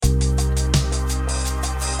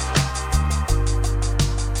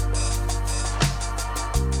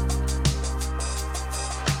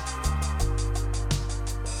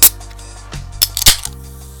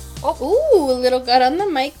little gut on the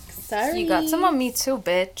mic. Sorry. You got some on me too,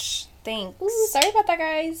 bitch. Thanks. Ooh, sorry about that,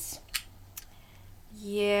 guys.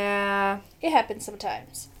 Yeah. It happens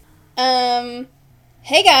sometimes.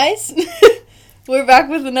 Hey guys. We're back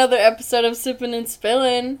with another episode of Sippin' and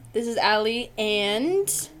Spillin'. This is Allie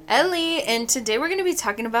and Ellie, and today we're going to be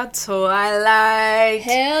talking about Twilight.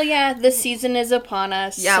 Hell yeah, the season is upon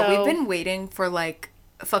us. Yeah, so... we've been waiting for like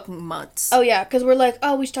fucking months. Oh yeah, because we're like,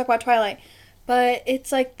 oh, we should talk about Twilight. But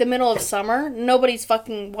it's like the middle of summer. Nobody's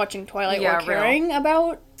fucking watching Twilight or caring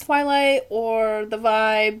about Twilight, or the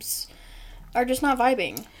vibes are just not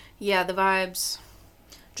vibing. Yeah, the vibes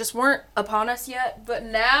just weren't upon us yet, but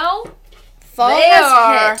now fall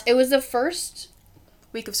has hit. It was the first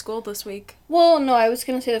week of school this week. Well, no, I was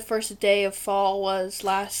gonna say the first day of fall was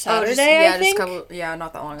last Saturday. I think. Not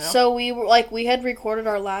that long ago. So we had recorded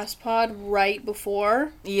our last pod right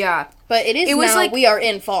before. Yeah, but it was now, like, we are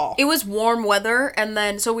in fall. It was warm weather, and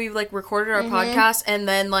then so we like recorded our podcast, and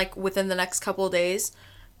then like within the next couple of days,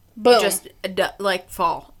 boom, just like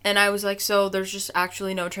fall. And I was like, so there's just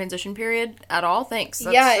actually no transition period at all. Thanks.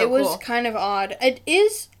 That's so it was cool. Kind of odd. It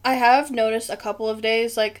is. I have noticed a couple of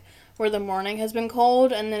days like where the morning has been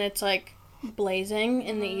cold, and then it's like blazing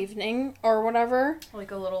in the evening or whatever. Like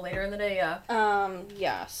a little later in the day, yeah.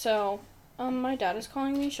 Yeah. So, my dad is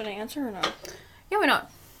calling me. Should I answer or not? Yeah, why not?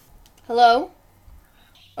 Hello?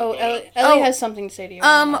 Oh, Ellie has something to say to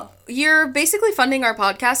you. You're basically funding our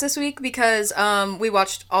podcast this week because, we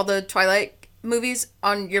watched all the Twilight movies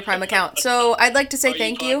on your Prime account. So I'd like to say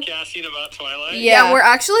thank you. Podcasting about Twilight? Yeah, we're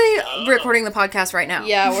actually recording the podcast right now.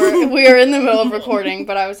 Yeah, we're in the middle of recording,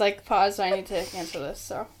 but I was like, pause, so I need to answer this,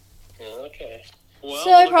 so. Okay. Well,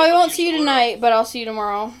 so I probably won't see you tonight, but I'll see you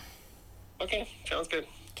tomorrow. Okay, sounds good.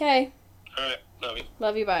 Okay. Alright, love you.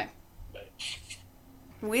 Love you, bye.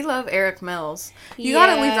 We love Eric Mills. You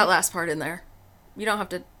gotta leave that last part in there. You don't have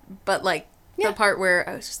to, but like, the part where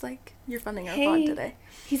I was just like, you're funding our pod today.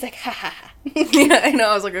 He's like, ha ha ha. Yeah, I know,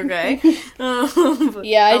 I was like, okay.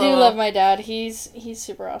 Yeah, I do love my dad. He's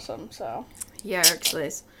super awesome, so. Yeah, Eric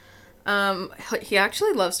slays. He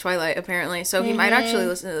actually loves Twilight, apparently, so he might actually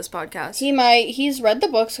listen to this podcast. He might. He's read the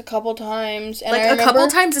books a couple times. And like, a couple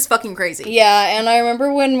times is fucking crazy. Yeah, and I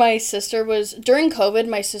remember when my sister was, during COVID,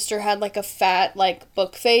 my sister had, like, a fat, like,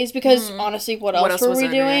 book phase, because, honestly, what else were we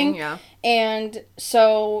doing? Yeah. And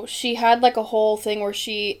so she had, like, a whole thing where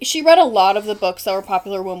she read a lot of the books that were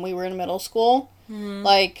popular when we were in middle school.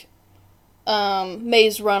 Like,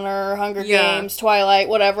 Maze Runner, Hunger Games, Twilight,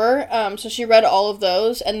 whatever. So she read all of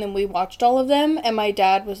those, and then we watched all of them, and my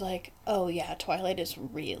dad was like, oh yeah, Twilight is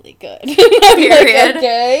really good. Period. Like,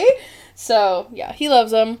 okay. So, yeah, he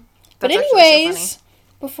loves them. But anyways,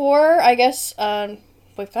 before, I guess,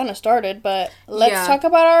 we've kind of started, but let's talk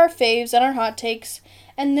about our faves and our hot takes,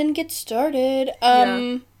 and then get started.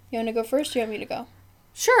 You want to go first, or you want me to go?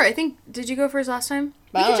 Sure, I think, did you go first last time?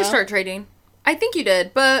 We could just start trading. I think you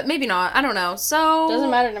did, but maybe not. I don't know. So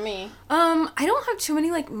doesn't matter to me. I don't have too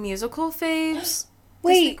many like musical faves.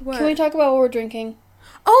 Wait, can we talk about what we're drinking?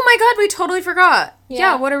 Oh my god, we totally forgot.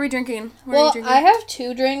 Yeah, what are we drinking? I have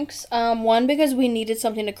 2 drinks. One because we needed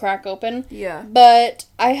something to crack open. Yeah. But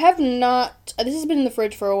I have not. This has been in the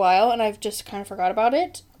fridge for a while, and I've just kind of forgot about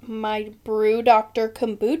it. My Brew Doctor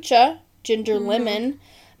Kombucha Ginger Lemon.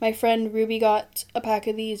 My friend Ruby got a pack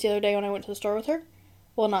of these the other day when I went to the store with her.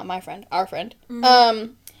 Well, not my friend, our friend.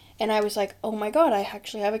 And I was like, oh my god, I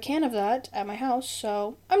actually have a can of that at my house,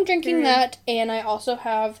 so I'm drinking that, and I also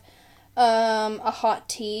have a hot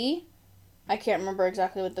tea. I can't remember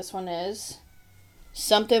exactly what this one is.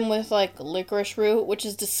 Something with, like, licorice root, which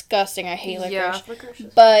is disgusting. I hate licorice. Yeah,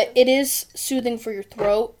 but it is soothing for your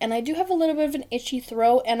throat, and I do have a little bit of an itchy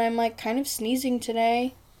throat, and I'm, like, kind of sneezing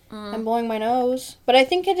today. I'm blowing my nose. But I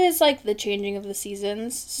think it is, like, the changing of the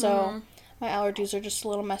seasons, so... My allergies are just a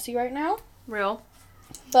little messy right now. Real.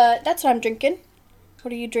 But that's what I'm drinking.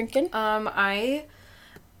 What are you drinking? I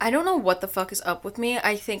don't know what the fuck is up with me.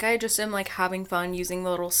 I think I just am, like, having fun using the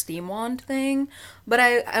little steam wand thing. But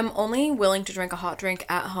I am only willing to drink a hot drink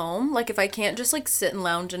at home. Like, if I can't just, like, sit and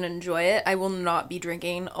lounge and enjoy it, I will not be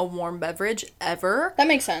drinking a warm beverage ever. That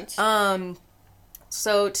makes sense.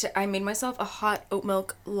 So I made myself a hot oat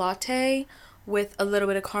milk latte with a little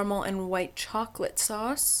bit of caramel and white chocolate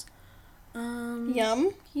sauce.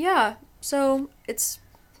 Yum. Yeah, so it's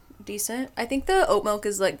decent. I think the oat milk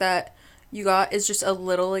is like that you got is just a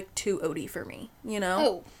little like too oaty for me, you know?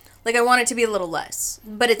 Oh. Like I want it to be a little less,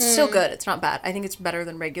 but it's still good. It's not bad. I think it's better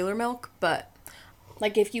than regular milk, but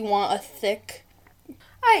like if you want a thick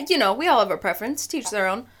We all have a preference. Teach their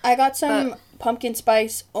own. I got some pumpkin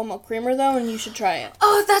spice oatmeal creamer, though, and you should try it.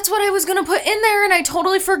 Oh, that's what I was going to put in there, and I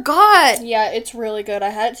totally forgot. Yeah, it's really good. I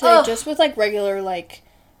had it today just with, like, regular, like,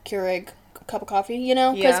 Keurig cup of coffee, you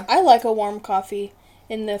know? Because I like a warm coffee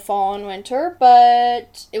in the fall and winter,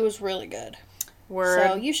 but it was really good. Word.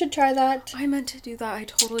 So you should try that. I meant to do that. I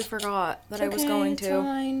totally forgot that I was going to. It's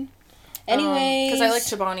fine. Anyways. Because I like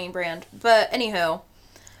Chobani brand. But, anywho.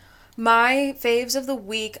 My faves of the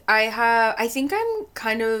week, I think I'm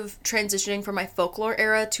kind of transitioning from my folklore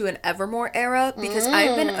era to an Evermore era because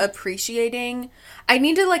I've been appreciating. I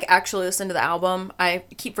need to, like, actually listen to the album. I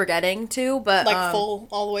keep forgetting to, but like full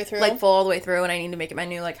all the way through. Like full all the way through, and I need to make it my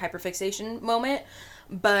new like hyperfixation moment.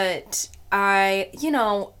 But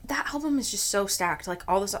that album is just so stacked. Like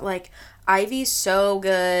all this, like Ivy's so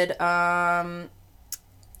good.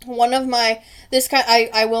 One of my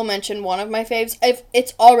I will mention one of my faves.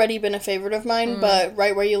 It's already been a favorite of mine, but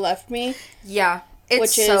Right Where You Left Me. Yeah, it's which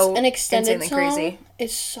so is an extended song. Crazy.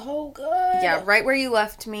 Is so good. Yeah, Right Where You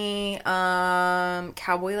Left Me.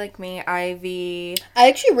 Cowboy Like Me, Ivy. I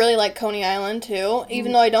actually really like Coney Island too,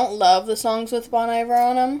 even though I don't love the songs with Bon Iver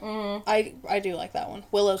on them. I do like that one.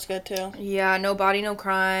 Willow's good too. Yeah, No Body No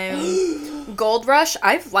Crime. Gold Rush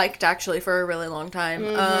I've liked actually for a really long time.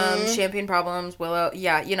 Champagne Problems, Willow.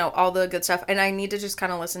 Yeah, all the good stuff. And I need to just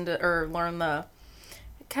kind of listen to or learn the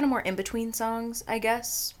kind of more in between songs, I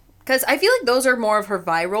guess. Because I feel like those are more of her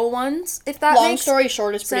viral ones, if that Long makes Story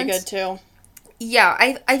Short is pretty sense. good too. Yeah,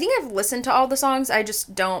 I think I've listened to all the songs. I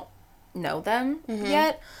just don't know them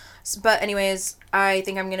yet. But anyways, I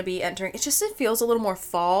think I'm going to be entering. It feels a little more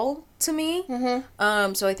fall to me.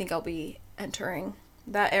 So I think I'll be entering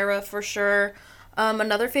that era for sure.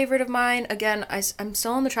 Another favorite of mine, again, I'm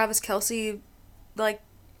still on the Travis Kelce, like,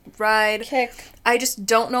 ride. Kick. I just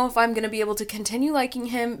don't know if I'm going to be able to continue liking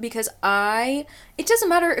him because it doesn't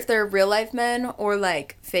matter if they're real life men or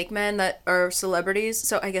like fake men that are celebrities.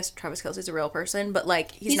 So I guess Travis Kelce's a real person, but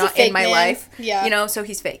like he's not in my life, so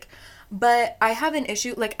he's fake. But I have an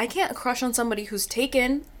issue, like I can't crush on somebody who's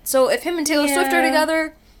taken. So if him and Taylor Swift are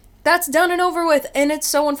together, that's done and over with. And it's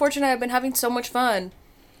so unfortunate. I've been having so much fun.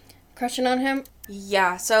 Crushing on him?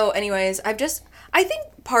 Yeah. So anyways, I think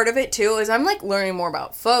part of it too is I'm like learning more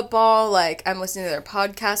about football. Like I'm listening to their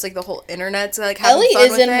podcast. Like the whole internet's like having Ellie fun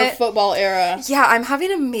is with in it. her football era. Yeah, I'm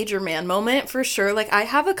having a major man moment for sure. Like I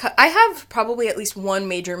have probably at least one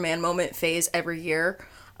major man moment phase every year.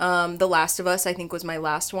 The Last of Us I think was my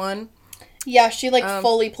last one. Yeah, she like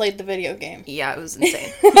fully played the video game. Yeah, it was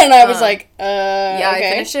insane. And I was like, yeah, okay.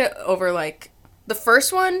 I finished it over like the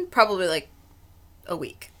first one probably like a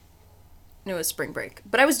week. It was spring break.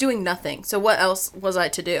 But I was doing nothing. So what else was I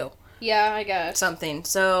to do? Yeah, I guess. Something.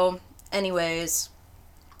 So, anyways.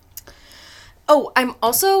 Oh, I'm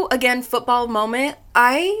also, again, football moment.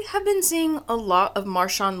 I have been seeing a lot of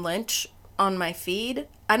Marshawn Lynch on my feed.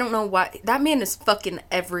 I don't know why. That man is fucking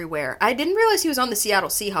everywhere. I didn't realize he was on the Seattle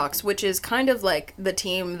Seahawks, which is kind of like the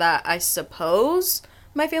team that I suppose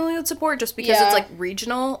my family would support just because it's like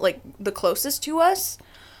regional, like the closest to us.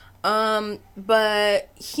 But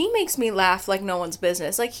he makes me laugh like no one's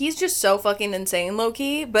business. Like, he's just so fucking insane,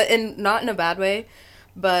 low-key, but not in a bad way.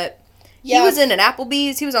 But he was in an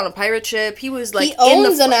Applebee's, he was on a pirate ship, he was, like, he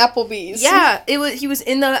owns an Applebee's. Yeah, he was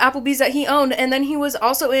in the Applebee's that he owned, and then he was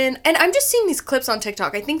also in, and I'm just seeing these clips on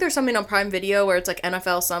TikTok. I think there's something on Prime Video where it's, like,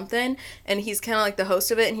 NFL something, and he's kind of, like, the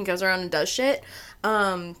host of it, and he goes around and does shit.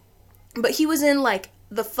 But he was in, like,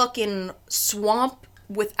 the fucking swamp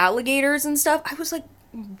with alligators and stuff. I was like,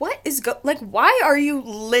 what is why are you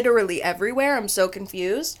literally everywhere? I'm so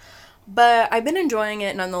confused. But I've been enjoying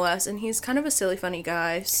it nonetheless, and he's kind of a silly, funny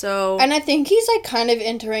guy, so... And I think he's, like, kind of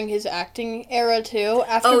entering his acting era, too,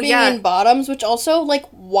 after being in Bottoms, which also, like,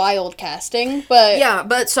 wild casting, but... Yeah,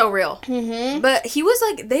 but so real. Mm-hmm. But he was,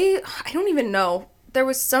 like, I don't even know. There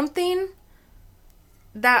was something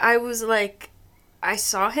that I was, like, I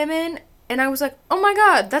saw him in, and I was like, oh my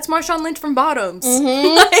god, that's Marshawn Lynch from Bottoms.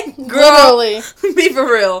 Mm-hmm. Like, girl, literally. Be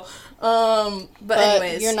for real. But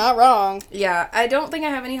anyways. You're not wrong. Yeah, I don't think I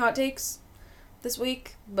have any hot takes this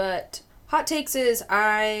week, but hot takes is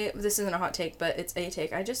this isn't a hot take, but it's a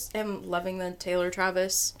take. I just am loving the Taylor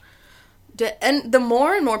Travis. And the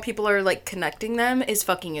more and more people are, like, connecting them is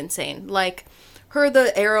fucking insane. Like,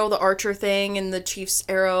 the Archer thing, and the Chiefs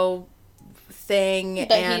arrow thing. He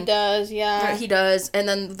does, yeah. That he does. And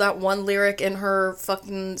then that one lyric in her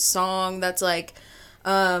fucking song that's like,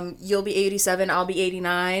 you'll be 87, I'll be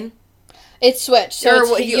 89. It's switched.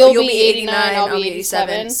 So you'll be 89, I'll be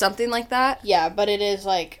 87. Something like that. Yeah, but it is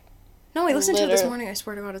like No, I listened to it this morning. I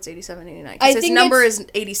swear to God, it's 87, 89. Because his number is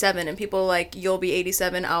 87, and people like, you'll be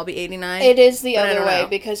 87, I'll be 89. It is the other way,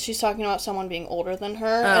 because she's talking about someone being older than her,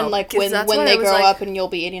 and like when they grow up and you'll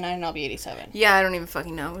be 89 and I'll be 87. Yeah, I don't even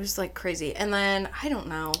fucking know. It was like crazy. And then, I don't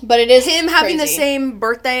know. But it is him having the same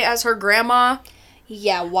birthday as her grandma.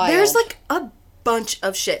 Yeah, wild. There's like a bunch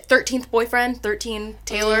of shit. 13th boyfriend, 13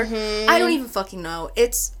 Taylor. Mm-hmm. I don't even fucking know.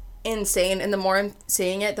 It's insane. And the more I'm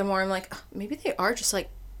seeing it, the more I'm like, maybe they are just like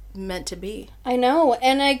meant to be. I know.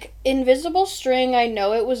 And like Invisible String, I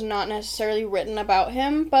know it was not necessarily written about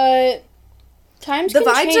him, but times can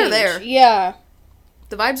change. The vibes are there. Yeah.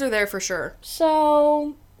 The vibes are there for sure.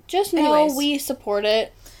 So just know we support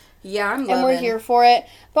it. Yeah, I'm loving. And we're here for it.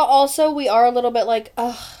 But also we are a little bit like,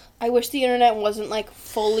 I wish the internet wasn't like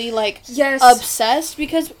fully like obsessed,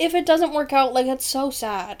 because if it doesn't work out, like, it's so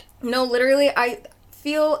sad. No, literally, I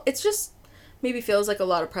feel it's just maybe feels like a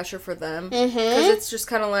lot of pressure for them, because it's just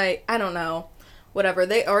kind of like, I don't know, whatever.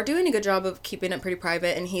 They are doing a good job of keeping it pretty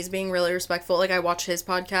private, and he's being really respectful. Like, I watched his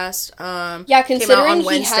podcast. Yeah, considering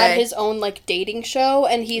he had his own like dating show,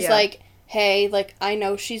 and he's like, hey, like, I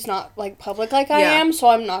know she's not, like, public like I am, so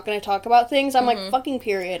I'm not going to talk about things. I'm like, fucking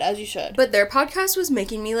period, as you should. But their podcast was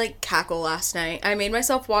making me, like, cackle last night. I made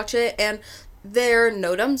myself watch it, and their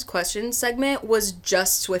No Dumbs questions segment was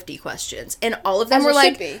just Swiftie questions. And all of them were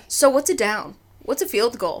like, so what's a down? What's a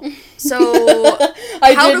field goal? So,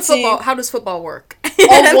 how does football work?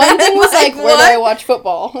 Oh, one thing was like, where do I watch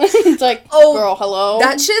football? It's like, girl, hello?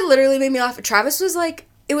 That shit literally made me laugh. Travis was like,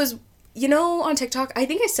 it was... You know, on TikTok, I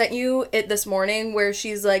think I sent you it this morning where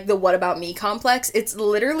she's like, the what about me complex. It's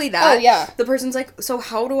literally that. Oh, yeah. The person's like, so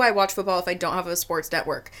how do I watch football if I don't have a sports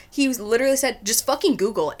network? He literally said, just fucking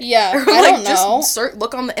Google it. Yeah, or, I don't know. Just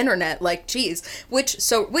look on the internet, like, geez. Which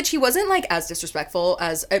he wasn't, like, as disrespectful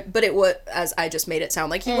as, but it was, as I just made it sound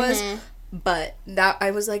like he was. But that,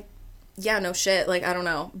 I was like, yeah, no shit, like, I don't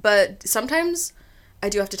know. But sometimes... I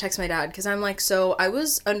do have to text my dad, because I'm like, so I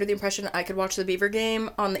was under the impression I could watch the Beaver game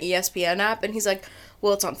on the ESPN app, and he's like,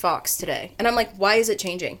 well, it's on Fox today. And I'm like, why is it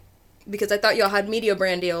changing? Because I thought y'all had media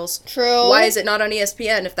brand deals. True. Why is it not on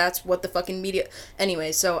ESPN if that's what the fucking media...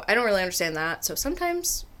 Anyway, so I don't really understand that. So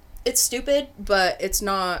sometimes it's stupid, but it's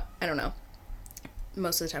not... I don't know.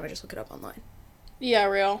 Most of the time I just look it up online. Yeah,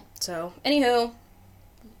 real. So, anywho.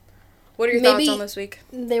 What are your thoughts on this week?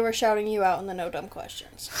 They were shouting you out in the no dumb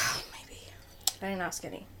questions. I didn't ask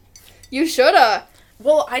any. You shoulda.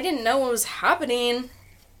 Well, I didn't know what was happening.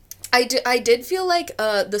 I did feel like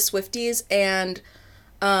the Swifties and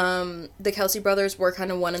the Kelsey brothers were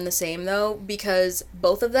kind of one and the same, though, because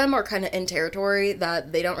both of them are kind of in territory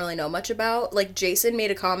that they don't really know much about. Like, Jason made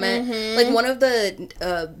a comment. Like, one of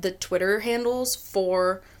the Twitter handles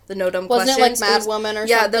for... The No Dumb Questions. Wasn't it like Mad Woman or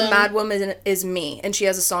something? Yeah, the Mad Woman is me, and she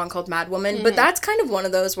has a song called Mad Woman. But that's kind of one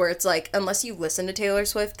of those where it's like, unless you listen to Taylor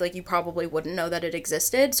Swift, like, you probably wouldn't know that it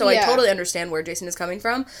existed. So I totally understand where Jason is coming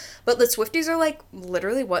from. But the Swifties are like,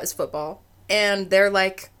 literally, what is football? And they're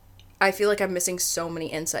like, I feel like I'm missing so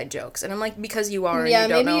many inside jokes. And I'm like, because you are, and you don't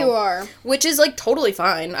know. Yeah, maybe you are. Which is, like, totally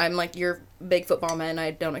fine. I'm like, you're a big football man.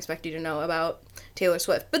 I don't expect you to know about Taylor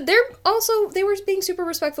Swift. But they were being super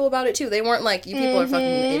respectful about it, too. They weren't like, you people are fucking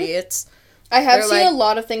idiots. I have seen a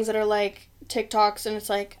lot of things that are, like, TikToks, and it's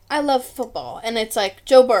like, I love football. And it's like,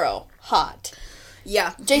 Joe Burrow, hot.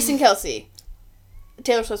 Yeah. Jason Kelsey,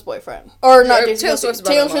 Taylor Swift's boyfriend. Or not Jason Kelsey.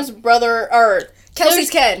 Taylor Swift's brother, or... Kelsey's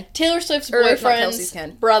Ken. Taylor Swift's boyfriend's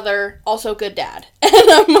brother, also good dad. And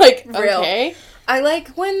I'm like, okay. I like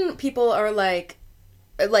when people are like,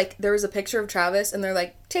 there was a picture of Travis, and they're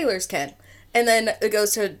like, Taylor's Ken. And then it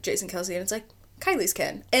goes to Jason Kelsey, and it's like, Kylie's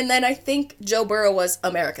Ken. And then I think Joe Burrow was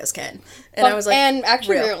America's Ken. And I was like, and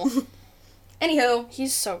actually real. Anywho.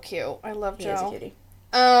 He's so cute. I love Joe. He is a cutie.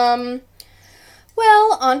 Well,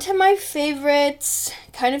 on to my favorites.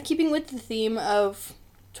 Kind of keeping with the theme of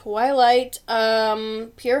Twilight.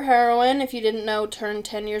 Pure Heroine, if you didn't know, turned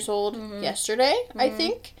 10 years old yesterday, I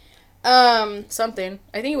think. Something.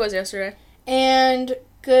 I think it was yesterday. And...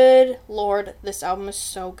 Good Lord, this album is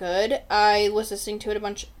so good. I was listening to it a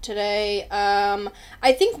bunch today.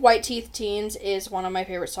 I think White Teeth Teens is one of my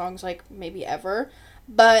favorite songs, like, maybe ever.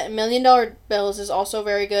 But $1 Million Bills is also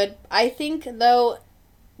very good. I think, though,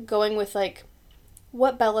 going with, like,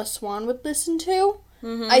 what Bella Swan would listen to,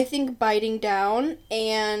 I think Biting Down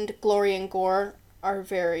and Glory and Gore are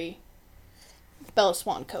very Bella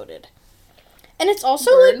Swan coded. And it's also,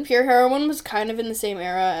 like, Pure Heroine was kind of in the same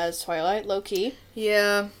era as Twilight, low-key.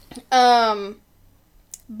 Yeah.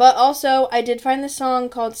 But also, I did find this song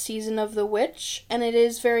called Season of the Witch, and it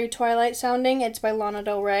is very Twilight-sounding. It's by Lana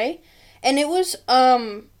Del Rey. And it was,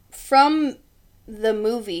 from the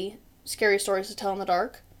movie Scary Stories to Tell in the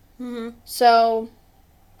Dark. So,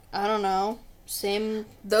 I don't know. Same.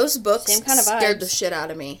 Those books Same kind of scared vibes. the shit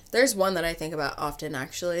out of me. There's one that I think about often,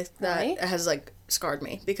 actually, that Right? has, like, scarred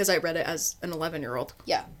me. Because I read it as an 11-year-old.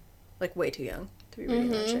 Yeah. Like, way too young to be reading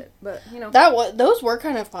that shit. But, you know. Those were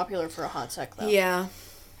kind of popular for a hot sec, though. Yeah.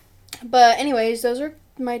 But anyways, those are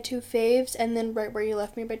my two faves, and then Right Where You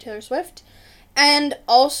Left Me by Taylor Swift. And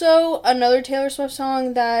also another Taylor Swift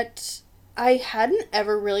song that I hadn't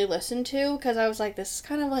ever really listened to, because I was like, this is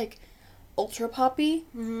kind of like ultra poppy.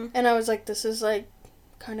 Mm-hmm. And I was like, this is like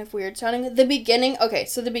kind of weird sounding. The beginning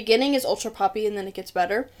is ultra poppy and then it gets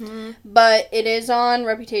better. Mm-hmm. But it is on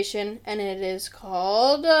Reputation, and it is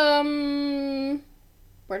called,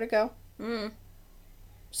 where'd it go?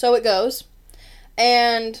 So It Goes.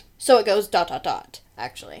 And So It Goes ...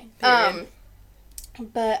 actually. Period.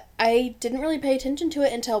 But I didn't really pay attention to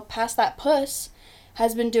it until Past That Puss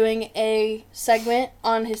has been doing a segment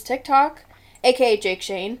on his TikTok, aka Jake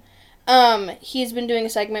Shane. He's been doing a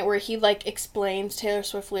segment where he, like, explains Taylor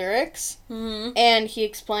Swift lyrics. Mm-hmm. And he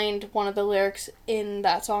explained one of the lyrics in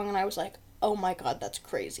that song, and I was like, oh my god, that's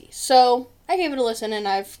crazy. So, I gave it a listen, and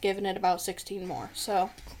I've given it about 16 more, so.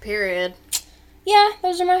 Period. Yeah,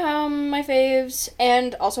 those are my faves.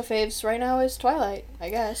 And also faves right now is Twilight, I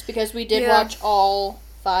guess, because we did watch all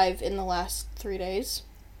 5 in the last 3 days.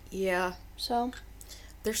 Yeah. So.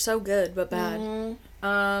 They're so good, but bad.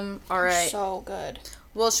 Mm-hmm. Alright. So good.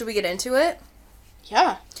 Well, should we get into it?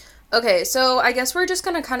 Yeah. Okay, so I guess we're just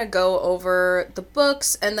gonna kind of go over the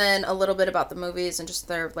books and then a little bit about the movies and just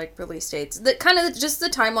their, like, release dates. The kind of just the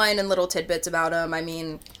timeline and little tidbits about them. I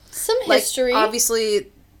mean, some like, history.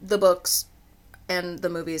 Obviously, the books and the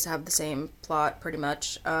movies have the same plot, pretty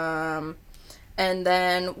much. And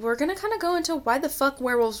then we're gonna kind of go into why the fuck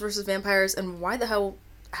werewolves versus vampires and why the hell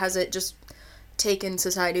has it just taken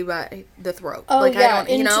society by the throat. Oh, like, yeah. I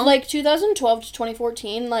don't, you know? Like, 2012 to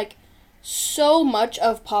 2014, like, so much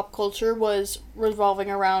of pop culture was revolving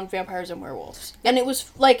around vampires and werewolves. And it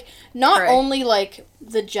was, like, not only, like,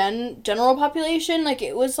 the general population, like,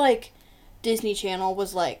 it was, like, Disney Channel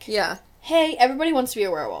was like, yeah, hey, everybody wants to be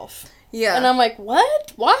a werewolf. Yeah. And I'm like,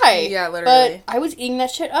 what? Why? Yeah, literally. But I was eating that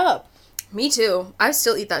shit up. Me too. I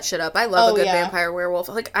still eat that shit up. I love a good yeah. vampire werewolf.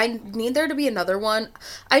 Like, I need there to be another one.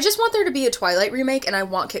 I just want there to be a Twilight remake, and I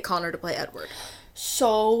want Kit Connor to play Edward.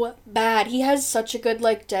 So bad. He has such a good,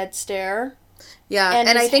 like, dead stare. Yeah,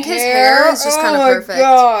 and I think his hair is just kind of perfect. Oh my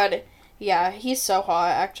god. Yeah, he's so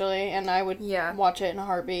hot, actually, and I would watch it in a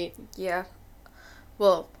heartbeat. Yeah.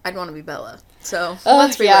 Well, I'd want to be Bella. So,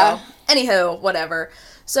 let's be real. Anywho, whatever.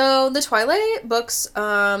 So, the Twilight books,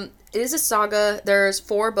 it is a saga. There's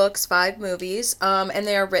 4 books, 5 movies, and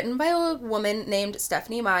they are written by a woman named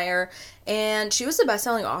Stephanie Meyer, and she was the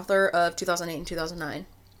best-selling author of 2008 and 2009.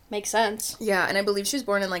 Makes sense. Yeah, and I believe she was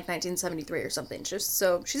born in, like, 1973 or something.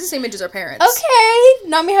 So, she's the same age as her parents. Okay!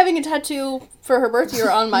 Not me having a tattoo for her birth year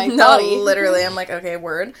on my body. No, literally. I'm like, okay,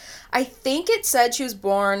 word. I think it said she was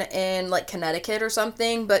born in, like, Connecticut or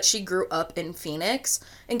something, but she grew up in Phoenix.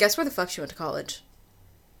 And guess where the fuck she went to college?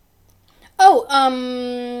 Oh,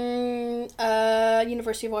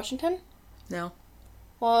 University of Washington? No.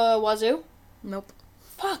 Wazoo? Nope.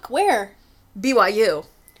 Fuck, where? BYU.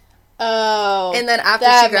 Oh. And then after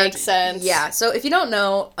that she graduated, makes sense. Yeah. So if you don't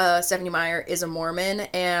know, Stephanie Meyer is a Mormon,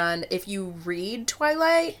 and if you read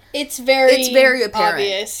Twilight, it's very apparent.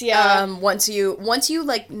 Obvious. Yeah. Once you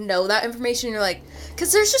like know that information, you're like,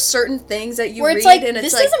 because there's just certain things that you where read, it's like, and it's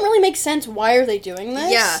this like, doesn't really make sense. Why are they doing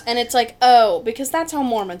this? Yeah. And it's like, oh, because that's how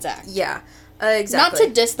Mormons act. Yeah. Exactly. Not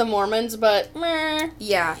to diss the Mormons, but meh.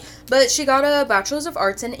 Yeah. But she got a Bachelor's of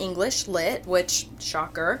Arts in English Lit, which,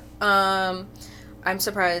 shocker. I'm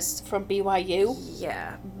surprised. From BYU?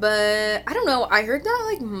 Yeah. But, I don't know, I heard that,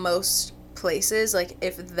 like, most places, like,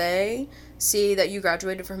 if they see that you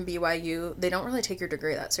graduated from BYU, they don't really take your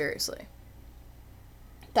degree that seriously.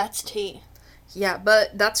 That's tea. Yeah,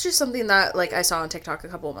 but that's just something that, like, I saw on TikTok a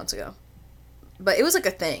couple of months ago. But it was, like,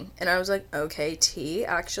 a thing. And I was like, okay, tea,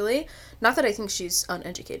 actually. Not that I think she's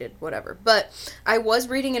uneducated, whatever. But I was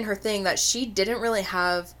reading in her thing that she didn't really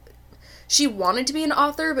have... She wanted to be an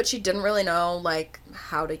author, but she didn't really know, like,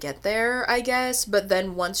 how to get there, I guess. But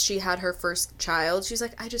then once she had her first child, she's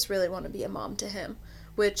like, I just really want to be a mom to him.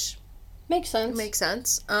 Which... Makes sense. Makes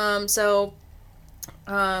sense. Then...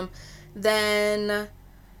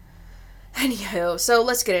 Anywho, so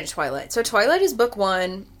let's get into Twilight. So Twilight is book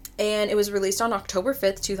 1, and it was released on October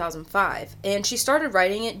 5th, 2005. And she started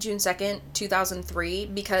writing it June 2nd, 2003,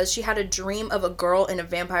 because she had a dream of a girl and a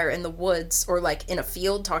vampire in the woods, or, like, in a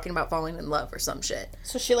field talking about falling in love or some shit.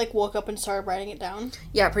 So she, like, woke up and started writing it down?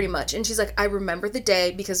 Yeah, pretty much. And she's like, I remember the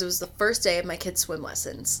day because it was the first day of my kids' swim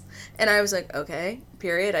lessons. And I was like, okay,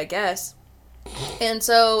 period, I guess. And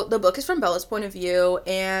so the book is from Bella's point of view,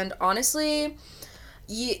 and honestly,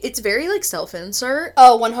 it's very, like, self-insert.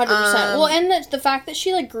 Oh, 100%. Well, and the fact that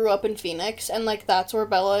she, like, grew up in Phoenix, and, like, that's where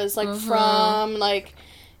Bella is, like, from, like,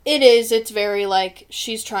 it's very, like,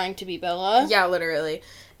 she's trying to be Bella. Yeah, literally.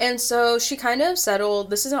 And so she kind of settled,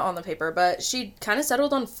 this isn't on the paper, but she kind of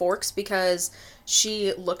settled on Forks because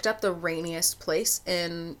she looked up the rainiest place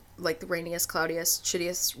in, like, the rainiest, cloudiest,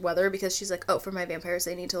 shittiest weather, because she's like, oh, for my vampires,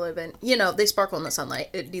 they need to live in, you know, they sparkle in the sunlight.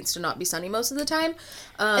 It needs to not be sunny most of the time.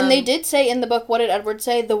 And they did say in the book, what did Edward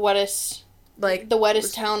say? The wettest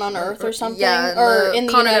town on earth or something? Yeah, or in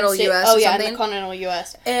the continental United States. US Oh, or yeah, something. in the continental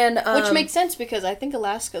US. And, which makes sense because I think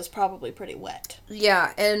Alaska's probably pretty wet.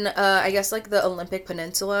 Yeah, and I guess, like, the Olympic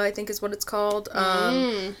Peninsula, I think is what it's called,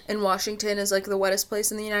 in Washington is, like, the wettest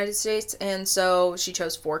place in the United States, and so she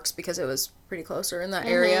chose Forks because it was pretty closer in that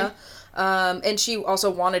area. And she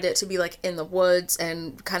also wanted it to be, like, in the woods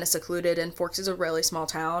and kind of secluded, and Forks is a really small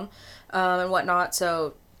town, and whatnot,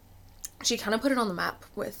 so she kind of put it on the map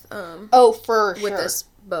with, with this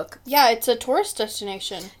book. Yeah, it's a tourist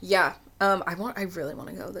destination. Yeah. I really want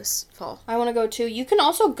to go this fall. I want to go too. You can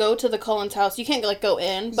also go to the Cullens house. You can't, like, go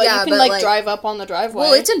in, but yeah, you can, like, drive up on the driveway.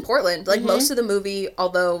 Well, it's in Portland. Like, most of the movie,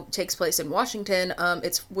 although takes place in Washington,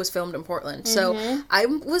 was filmed in Portland. So, I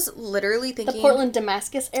was literally thinking... The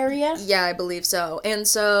Portland-Damascus area? Yeah, I believe so. And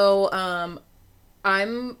so,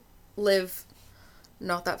 live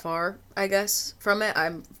not that far, I guess, from it.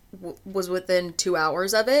 Was within 2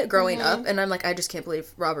 hours of it growing up, and I'm like, I just can't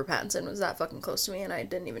believe Robert Pattinson was that fucking close to me, and I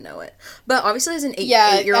didn't even know it. But obviously, as an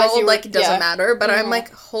eight-year-old, like, it doesn't matter. But I'm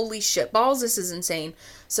like, holy shit balls, this is insane.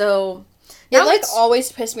 So it, like,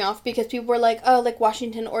 always pissed me off because people were like, oh, like,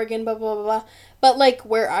 Washington, Oregon, blah, blah, blah, blah. But, like,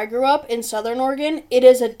 where I grew up in Southern Oregon, it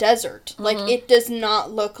is a desert. Like, it does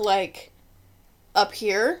not look like up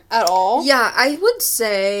here at all. Yeah, I would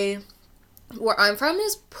say... where I'm from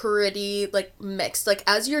is pretty, like, mixed. Like,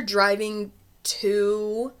 as you're driving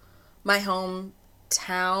to my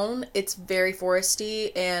hometown, it's very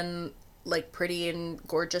foresty and, like, pretty and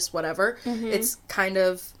gorgeous, whatever. It's kind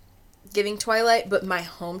of giving Twilight, but my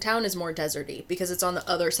hometown is more deserty because it's on the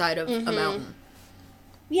other side of a mountain.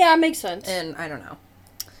 Yeah, it makes sense. And I don't know.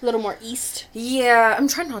 A little more east. Yeah, I'm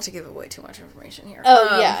trying not to give away too much information here.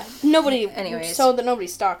 Oh, yeah. Anyways. So that nobody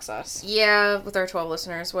stalks us. Yeah, with our 12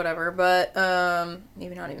 listeners, whatever, but,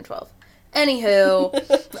 maybe not even 12. Anywho,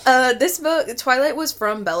 this book, Twilight, was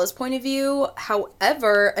from Bella's point of view.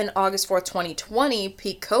 However, on August 4th, 2020,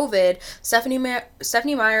 peak COVID,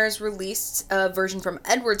 Stephanie Meyers released a version from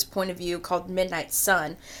Edward's point of view called Midnight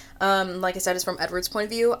Sun. Like I said, it's from Edward's point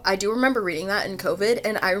of view. I do remember reading that in COVID,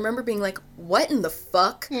 and I remember being like, what in the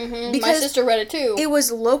fuck? Because my sister read it too. It was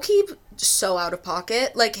low-key so out of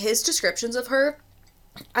pocket. Like, his descriptions of her,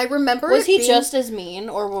 I remember Was he just as mean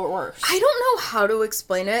or worse? I don't know how to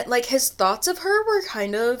explain it. Like, his thoughts of her were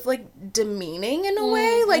kind of, like, demeaning in a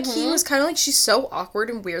way. Like, he was kind of like, she's so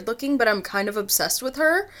awkward and weird looking, but I'm kind of obsessed with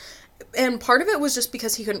her. And part of it was just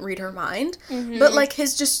because he couldn't read her mind. But, like,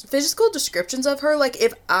 his just physical descriptions of her, like,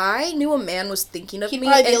 if I knew a man was thinking of me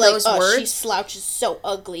in those words... she slouches so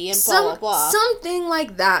ugly and blah, blah, blah. Something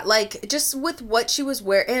like that. Like, just with what she was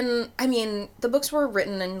wearing. And, I mean, the books were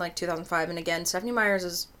written in, like, 2005. And, again, Stephanie Meyers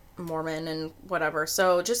is Mormon and whatever.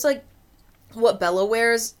 So, just, like, what Bella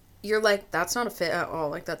wears, you're like, that's not a fit at all.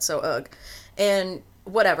 Like, that's so ugh. And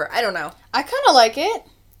whatever. I don't know. I kind of like it.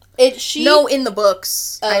 No, in the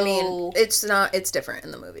books. Oh. I mean, it's different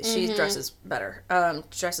in the movie. She dresses better.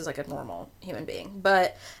 Dresses like a normal human being.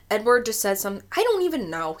 But Edward just said something, I don't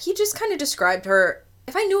even know. He just kind of described her.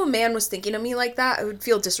 If I knew a man was thinking of me like that, I would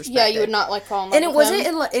feel disrespected. Yeah, you would not, like, fall in love with him. And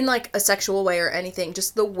it wasn't in, like, a sexual way or anything.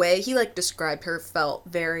 Just the way he, like, described her felt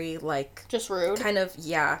very, like... just rude? Kind of,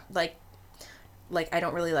 yeah. Like, I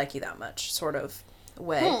don't really like you that much sort of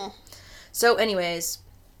way. So, anyways...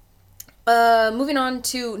 moving on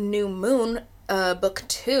to New Moon, book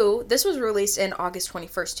 2. This was released in August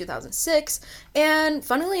 21st, 2006, and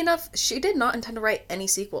funnily enough, she did not intend to write any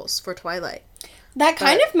sequels for Twilight. That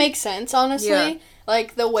kind of makes sense, honestly. Yeah.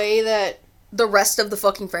 Like, the way that... the rest of the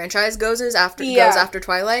fucking franchise goes after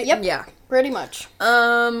Twilight? Yep. Yeah. Pretty much.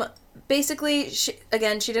 Basically, she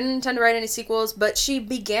didn't intend to write any sequels, but she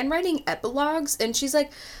began writing epilogues, and she's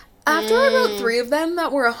like, After I wrote 3 of them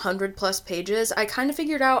that were 100+ pages, I kind of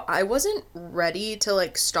figured out I wasn't ready to,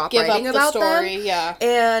 like, stop writing about them. Yeah.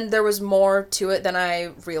 And there was more to it than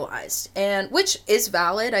I realized. And, which is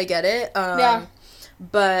valid, I get it. Yeah.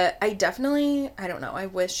 But I definitely, I don't know, I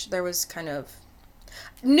wish there was kind of...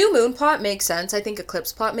 New Moon plot makes sense. I think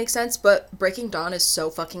Eclipse plot makes sense, but Breaking Dawn is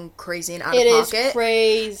so fucking crazy and out of pocket. It is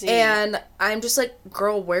crazy. And I'm just like,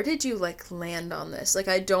 girl, where did you, like, land on this? Like,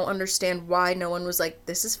 I don't understand why no one was like,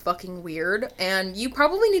 this is fucking weird, and you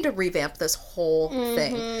probably need to revamp this whole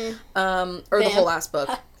thing. Or the whole last book.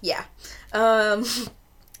 Yeah.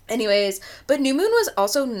 Anyways, but New Moon was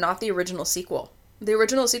also not the original sequel. The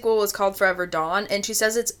original sequel was called Forever Dawn, and she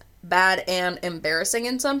says it's bad and embarrassing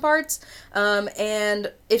in some parts.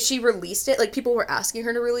 And if she released it, like, people were asking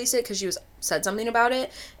her to release it because she said something about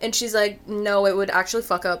it, and she's like, no, it would actually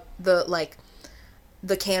fuck up the, like,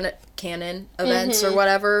 the canon events or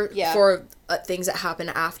whatever for things that happen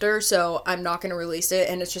after, so I'm not going to release it,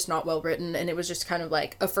 and it's just not well written, and it was just kind of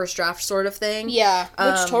like a first draft sort of thing. Yeah,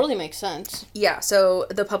 which totally makes sense. Yeah, so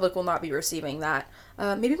the public will not be receiving that.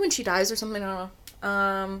 Maybe when she dies or something, I don't know.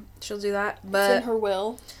 She'll do that, but it's in her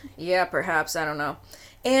will. Yeah, perhaps, I don't know.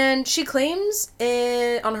 And she claims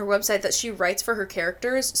on her website that she writes for her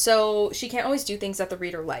characters, so she can't always do things that the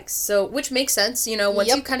reader likes. So, which makes sense, you know,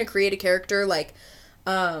 once you kind of create a character, like,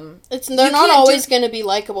 they're not always going to be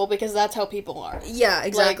likable because that's how people are. Yeah,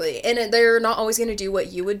 exactly. Like, and they're not always going to do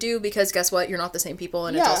what you would do because guess what? You're not the same people,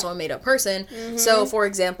 and it's also a made-up person. So, for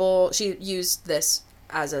example, she used this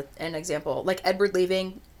as an example. Like, Edward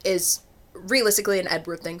leaving is realistically an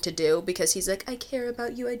Edward thing to do because he's like, I care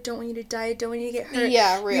about you, I don't want you to die, I don't want you to get hurt.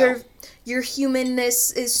 Yeah, real. Your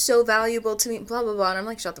humanness is so valuable to me, blah, blah, blah. And I'm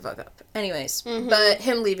like, shut the fuck up. Anyways, but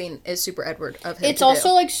him leaving is super Edward of him. It's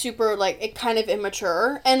also, like, super, like, it kind of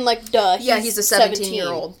immature, and, like, duh, he's a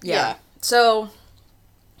 17-year-old. Yeah. So,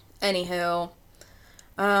 anywho,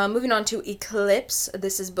 moving on to Eclipse.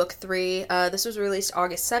 This is book 3. This was released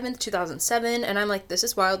August 7th, 2007, and I'm like, this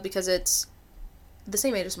is wild because it's the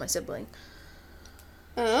same age as my sibling.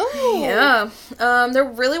 Oh. Yeah. There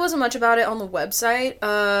really wasn't much about it on the website.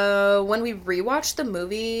 When we rewatched the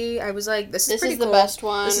movie, I was like, this is pretty cool. This is the best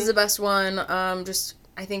one. This is the best one. Just,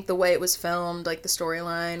 I think the way it was filmed, like the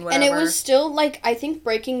storyline, whatever. And it was still, like, I think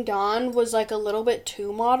Breaking Dawn was, like, a little bit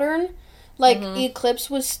too modern. Like,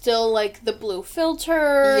 Eclipse was still, like, the blue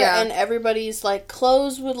filter. Yeah. And everybody's, like,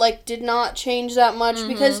 clothes did not change that much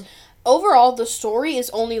because overall, the story is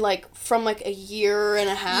only, like, from, like, a year and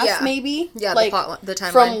a half, maybe. Yeah, like, the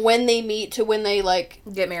timeline. From when they meet to when they, like...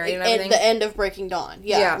 get married and everything. At the end of Breaking Dawn.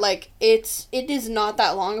 Yeah. Like, it is not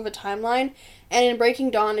that long of a timeline. And in Breaking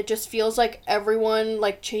Dawn, it just feels like everyone,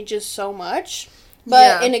 like, changes so much.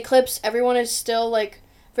 But in Eclipse, everyone is still, like,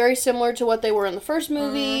 very similar to what they were in the first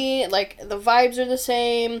movie. Like, the vibes are the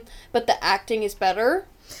same, but the acting is better.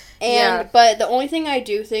 And but the only thing I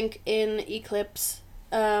do think in Eclipse...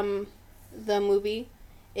 the movie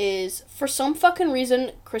is, for some fucking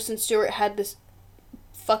reason, Kristen Stewart had this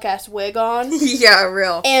fuck-ass wig on. Yeah,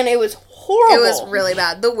 real. And it was horrible. It was really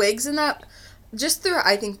bad. The wigs in that,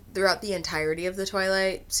 I think throughout the entirety of the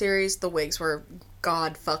Twilight series, the wigs were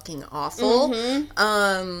god-fucking awful.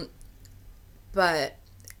 But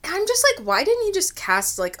I'm just like, why didn't you just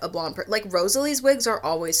cast, like, a blonde person? Like, Rosalie's wigs are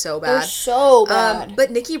always so bad. They're so bad.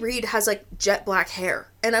 But Nikki Reed has, like, jet black hair.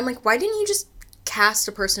 And I'm like, why didn't you just cast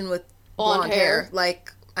a person with blonde hair?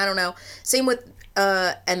 Like, I don't know. Same with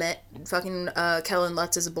Emmett. Fucking Kellen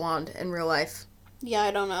Lutz is blonde in real life. Yeah,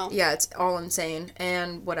 I don't know. Yeah, it's all insane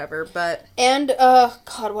and whatever, but... And,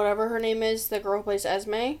 God, whatever her name is, the girl who plays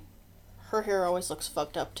Esme, her hair always looks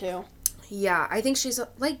fucked up, too. Yeah, I think she's,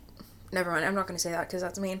 like... Never mind, I'm not going to say that because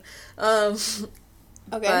that's mean. Okay.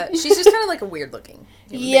 But she's just kind of, like, a weird-looking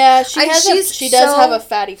human being. Yeah, she does have a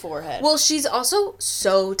fatty forehead. Well, she's also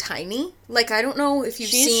so tiny. Like, I don't know if you've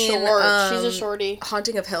seen... short. She's a shorty.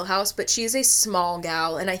 Haunting of Hill House, but she's a small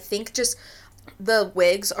gal, and I think just... the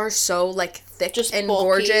wigs are so, like, thick just and bulky,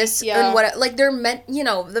 gorgeous. Yeah. And what, like, they're meant, you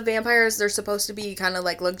know, the vampires, they're supposed to be kind of,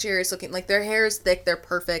 like, luxurious looking. Like, their hair is thick, they're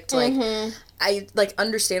perfect. Like, I, like,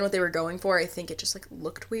 understand what they were going for. I think it just, like,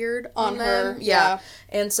 looked weird on them. Yeah.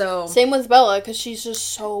 And so... Same with Bella, because she's just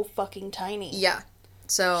so fucking tiny. Yeah.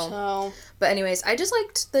 So... But anyways, I just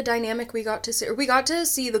liked the dynamic we got to see. Or we got to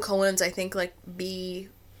see the Coens, I think, like, be...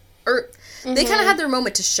 Or they kind of had their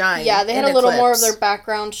moment to shine. Yeah, they had a little more of their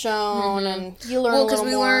background shown, and you learn a little more. Well, because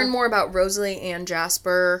we learned more about Rosalie and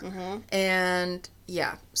Jasper, and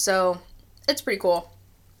yeah, so it's pretty cool.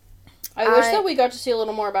 I wish that we got to see a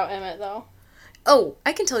little more about Emmett, though. Oh,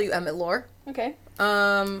 I can tell you Emmett lore. Okay.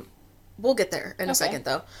 We'll get there in a second,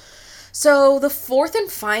 though. So the fourth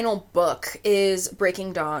and final book is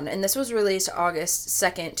Breaking Dawn, and this was released August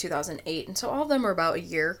 2nd, 2008, and so all of them are about a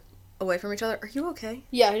year away from each other. Are you okay?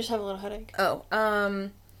 Yeah, I just have a little headache. Oh,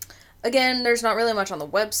 again, there's not really much on the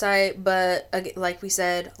website, but like we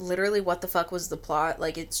said, literally what the fuck was the plot?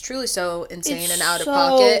 Like, it's truly so insane and out of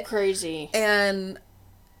pocket. It's so crazy.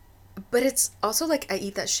 But it's also, like, I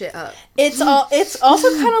eat that shit up. It's also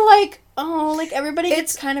kind of like, oh, like, everybody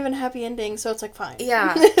gets kind of a happy ending, so it's, like, fine.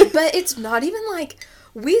 Yeah, but it's not even, like,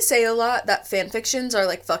 we say a lot that fanfictions are,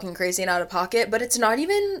 like, fucking crazy and out of pocket, but it's not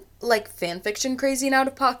even, like, fanfiction crazy and out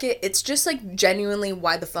of pocket. It's just, like, genuinely,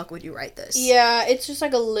 why the fuck would you write this? Yeah, it's just,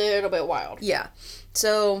 like, a little bit wild. Yeah.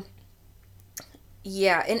 So,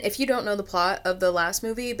 yeah, and if you don't know the plot of the last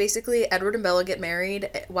movie, basically, Edward and Bella get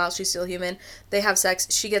married while she's still human. They have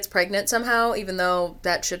sex. She gets pregnant somehow, even though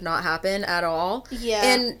that should not happen at all. Yeah.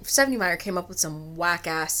 And Stephenie Meyer came up with some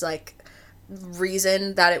whack-ass, like,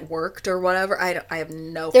 reason that it worked or whatever. I have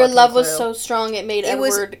no Their fucking love clue. was so strong it made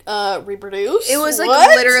Edward reproduce. It was like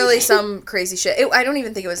What? literally some crazy shit. I don't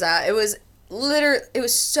even think it was that. It was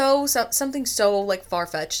something so like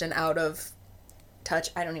far-fetched and out of touch.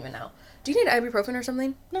 I don't even know. Do you need ibuprofen or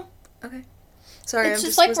something? No. Okay. Sorry, it's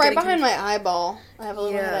just like right behind my eyeball. I have a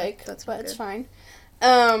little headache, but it's fine.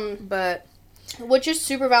 But which is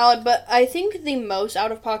super valid, but I think the most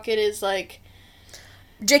out of pocket is like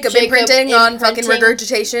Jacob imprinting on fucking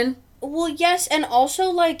regurgitation. Well, yes, and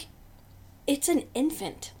also, like, it's an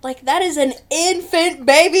infant. Like, that is an infant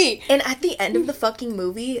baby! And at the end of the fucking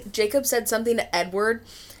movie, Jacob said something to Edward.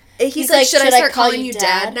 He's like, should I start calling you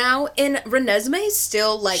dad now? And Renesmee's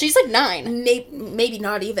still, like... She's, like, 9. Maybe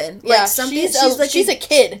not even. Yeah, like, she's a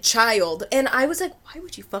kid. Child. And I was like, why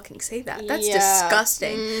would you fucking say that? That's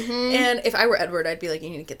disgusting. Mm-hmm. And if I were Edward, I'd be like,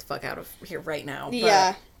 you need to get the fuck out of here right now. But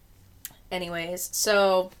yeah. Anyways,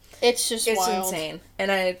 so... It's wild. Insane.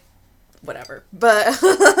 And whatever. But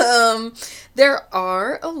there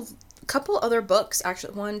are a couple other books,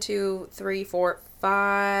 actually. 1, 2, 3, 4,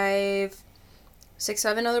 5, 6,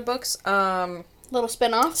 7 other books. Little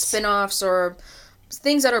spin-offs? Spin-offs or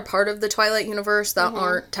things that are part of the Twilight universe that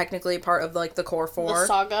aren't technically part of, like, the core 4. The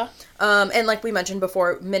saga. And like we mentioned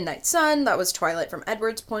before, Midnight Sun, that was Twilight from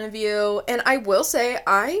Edward's point of view. And I will say,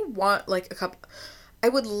 I want, like, I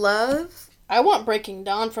want Breaking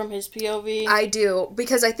Dawn from his POV. I do,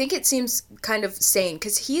 because I think it seems kind of sane,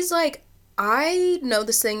 because he's like, I know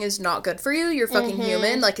this thing is not good for you, you're fucking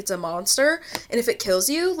human, like, it's a monster, and if it kills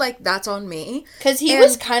you, like, that's on me. Because he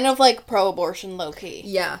was kind of, like, pro-abortion low-key.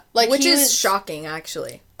 Yeah, like, which is shocking,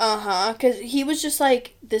 actually. Because he was just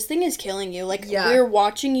like, this thing is killing you, like, we're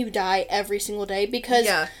watching you die every single day, because,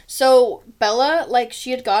 so, Bella, like, she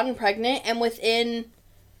had gotten pregnant, and within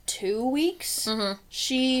 2 weeks,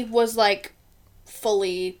 she was, like,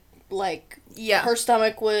 fully, like, her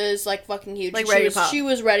stomach was, like, fucking huge. Like, ready to pop. She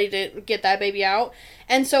was ready to get that baby out.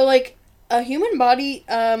 And so, like, a human body,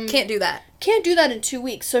 can't do that. Can't do that in 2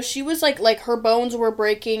 weeks. So she was, like, her bones were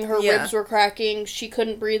breaking, her ribs were cracking, she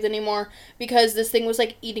couldn't breathe anymore, because this thing was,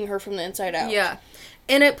 like, eating her from the inside out. Yeah.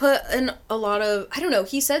 And it put in a lot of, I don't know,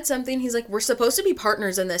 he said something, he's like, we're supposed to be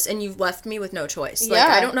partners in this, and you've left me with no choice. Like,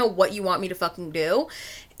 I don't know what you want me to fucking do.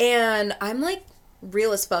 And I'm, like,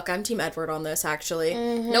 real as fuck. I'm Team Edward on this, actually.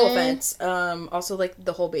 No offense. Also, like,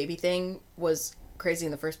 the whole baby thing was crazy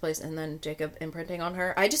in the first place, and then Jacob imprinting on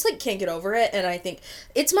her. I just, like, can't get over it, and I think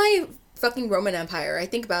it's my fucking Roman Empire. I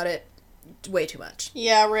think about it way too much.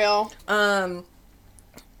 Yeah, real.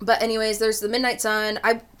 But anyways, there's the Midnight Sun.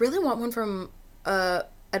 I really want one from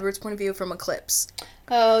Edward's point of view from Eclipse.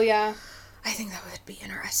 Oh, yeah. I think that would be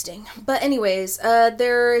interesting. But anyways,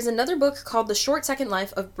 there is another book called The Short Second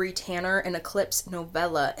Life of Bree Tanner, an Eclipse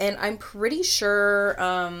novella. And I'm pretty sure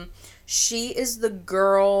she is the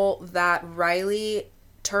girl that Riley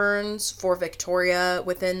turns for Victoria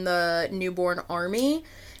within the newborn army.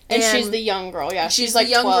 And she's the young girl, yeah. She's like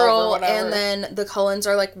the young 12 girl, or whatever. and then the Cullens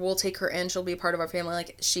are like, we'll take her in, she'll be a part of our family.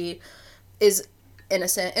 Like, she is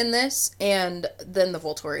innocent in this, and then the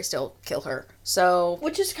Volturi still kill her. So,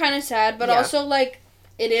 which is kind of sad, but also, like,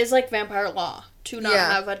 it is, like, vampire law to not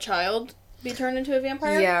have a child be turned into a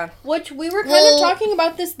vampire. Yeah. Which, we were kind of talking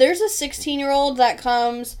about this. There's a 16-year-old that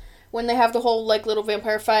comes when they have the whole, like, little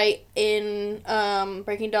vampire fight in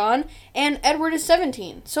Breaking Dawn, and Edward is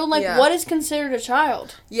 17. So, like, what is considered a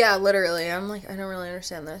child? Yeah, literally. I'm like, I don't really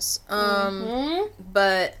understand this.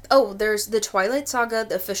 But, there's the Twilight Saga,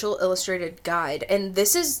 the official illustrated guide, and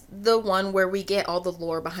this is the one where we get all the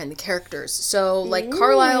lore behind the characters. So, like,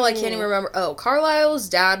 Carlisle, I can't even remember. Carlisle's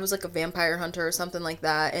dad was, like, a vampire hunter or something like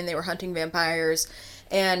that, and they were hunting vampires.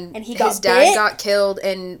 And he his got dad bit? got killed,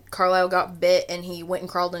 and Carlisle got bit, and he went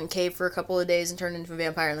and crawled in a cave for a couple of days and turned into a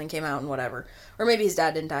vampire and then came out and whatever. Or maybe his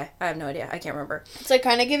dad didn't die. I have no idea. I can't remember. It's like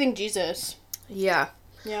kind of giving Jesus. Yeah.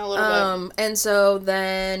 Yeah, a little bit. And so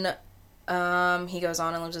then he goes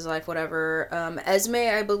on and lives his life, whatever. Esme,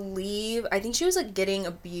 I think she was like getting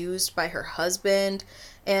abused by her husband,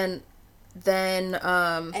 and then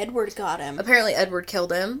Edward got him. apparently Edward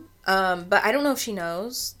killed him. But I don't know if she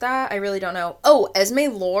knows that. I really don't know. Oh,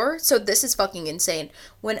 Esme lore. So this is fucking insane.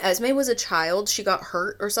 When Esme was a child, she got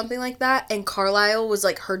hurt or something like that, and Carlisle was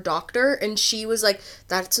like her doctor, and she was like,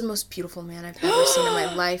 "That's the most beautiful man I've ever seen in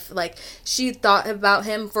my life." Like, she thought about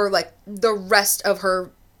him for like the rest of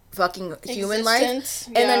her fucking human life,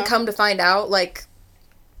 and then come to find out, like,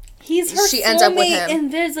 he's her she ends up with him.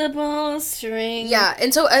 Invisible string. Yeah,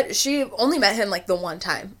 and so she only met him like the one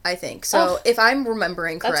time, I think. So if I'm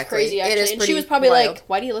remembering correctly, that's crazy. Actually, it is and pretty she was probably wild. like,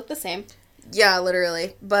 "Why do you look the same?" Yeah,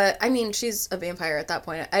 literally. But I mean, she's a vampire at that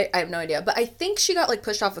point. I have no idea. But I think she got like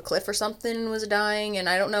pushed off a cliff or something and was dying. And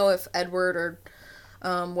I don't know if Edward or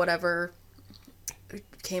whatever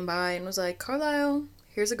came by and was like, "Carlisle,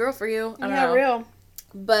 here's a girl for you." I don't know. Real.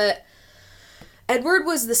 But Edward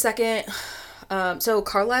was the second. So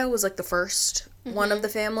Carlisle was like the first one of the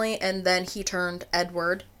family, and then he turned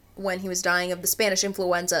Edward when he was dying of the Spanish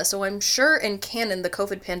influenza. So I'm sure in canon the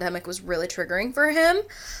COVID pandemic was really triggering for him.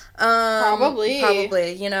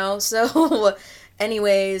 Probably, you know. So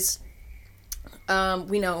anyways, I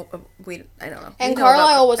don't know. And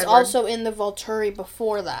Carlisle was also in the Volturi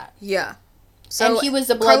before that. Yeah. So and he was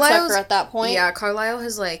the bloodsucker at that point. Yeah, Carlisle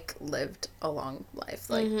has like lived a long life.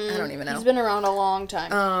 Like I don't even know. He's been around a long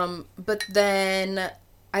time. But then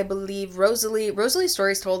I believe Rosalie's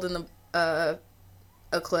story is told in the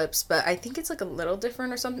Eclipse, but I think it's like a little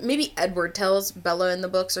different or something. Maybe Edward tells Bella in the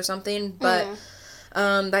books or something, but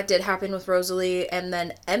that did happen with Rosalie. And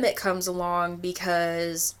then Emmett comes along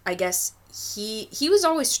because I guess he was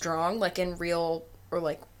always strong, like in real, or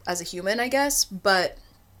like as a human, I guess, but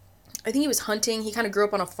I think he was hunting. He kind of grew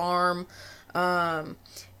up on a farm, and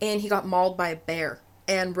he got mauled by a bear.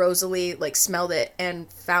 And Rosalie, like, smelled it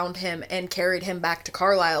and found him and carried him back to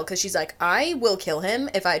Carlisle because she's like, "I will kill him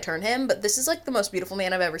if I turn him, but this is, like, the most beautiful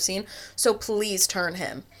man I've ever seen, so please turn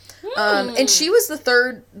him." And she was the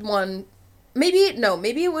third one. Maybe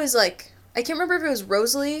it was, like, I can't remember if it was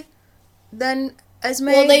Rosalie, then Esme,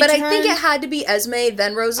 but I think it had to be Esme,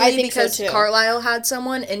 then Rosalie, because so Carlisle had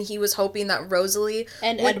someone, and he was hoping that Rosalie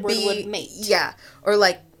and Edward would mate. Yeah, or,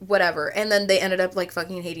 like, whatever. And then they ended up, like,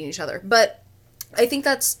 fucking hating each other. But I think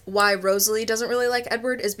that's why Rosalie doesn't really like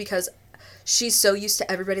Edward, is because she's so used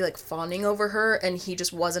to everybody, like, fawning over her, and he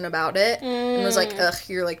just wasn't about it, and was like, "Ugh,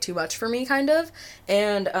 you're, like, too much for me," kind of.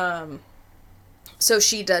 And, so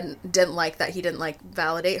she didn't like that he didn't, like,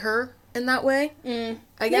 validate her in that way,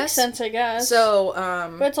 I guess. Makes sense, I guess. So,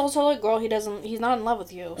 but it's also like, girl, he's not in love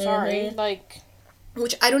with you. Sorry. Like,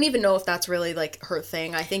 which I don't even know if that's really, like, her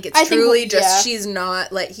thing. I think it's truly just she's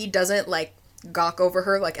not, like, he doesn't, like, gawk over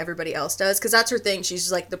her like everybody else does, because that's her thing. She's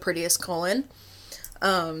just, like, the prettiest Cullen.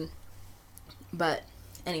 But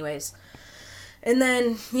anyways. And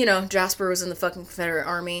then, you know, Jasper was in the fucking Confederate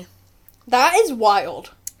Army. That is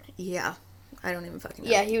wild. Yeah. I don't even fucking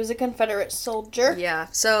know. Yeah, he was a Confederate soldier. Yeah,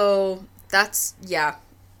 so that's,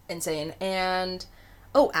 insane. And,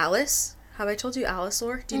 Alice. Have I told you Alice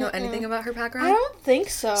lore? Do you know anything about her background? I don't think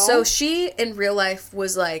so. So she, in real life,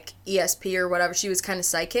 was, like, ESP or whatever. She was kind of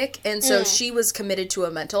psychic. And so she was committed to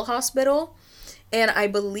a mental hospital. And I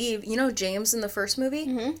believe, you know James in the first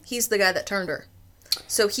movie? He's the guy that turned her.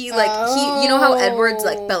 So he, like, you know how Edward's,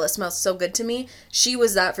 like, "Bella smells so good to me"? She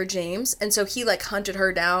was that for James. And so he, like, hunted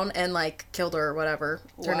her down and, like, killed her or whatever.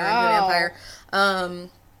 Turned her into a vampire.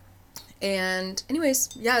 And anyways,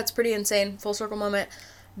 yeah, it's pretty insane. Full circle moment.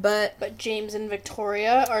 But James and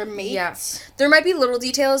Victoria are mates. Yeah. There might be little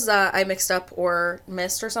details that I mixed up or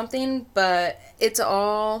missed or something, but it's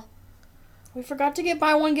all... We forgot to get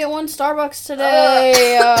buy one, get one Starbucks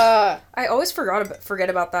today. I always forget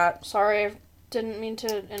about that. Sorry, I didn't mean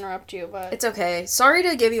to interrupt you, but... It's okay. Sorry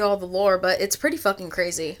to give you all the lore, but it's pretty fucking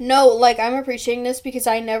crazy. No, like, I'm appreciating this because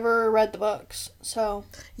I never read the books, so...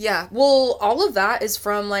 Yeah, well, all of that is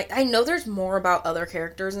from, like, I know there's more about other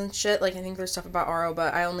characters and shit, like, I think there's stuff about Aro,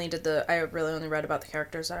 but I really only read about the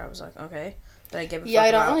characters that I was like, okay, that I gave a fuck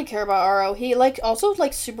I don't about. really care about Aro. He, like, also,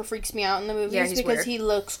 like, super freaks me out in the movies because weird. he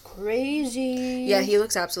looks crazy. Yeah, he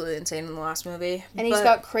looks absolutely insane in the last movie. And he's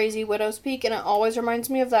got crazy widow's peak, and it always reminds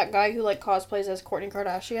me of that guy who, like, cosplays as Kourtney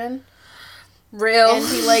Kardashian. Real. And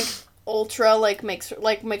he, like, ultra, like, makes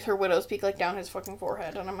her widow's peak, like, down his fucking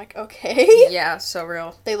forehead, and I'm like, okay. Yeah, so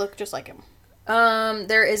real. They look just like him.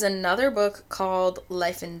 There is another book called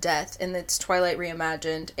Life and Death, and it's Twilight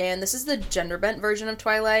Reimagined, and this is the gender-bent version of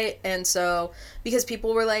Twilight, and so, because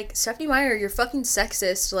people were like, Stephanie Meyer, you're fucking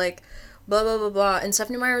sexist, like, blah, blah, blah, blah, and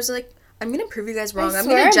Stephanie Meyer was like, I'm gonna prove you guys wrong. I'm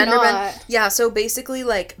gonna gender bend. Yeah, so basically,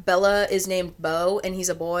 like, Bella is named Beau, and he's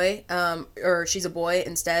a boy, or she's a boy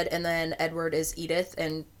instead, and then Edward is Edith,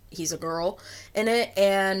 and he's a girl in it,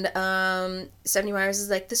 and, Stephanie Myers is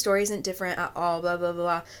like, the story isn't different at all, blah, blah, blah,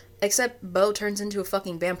 blah. Except Beau turns into a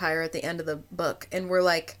fucking vampire at the end of the book, and we're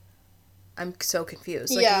like, I'm so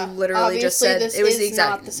confused. Like, you literally just said this it was is the exact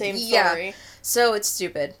not the same story. Yeah, so it's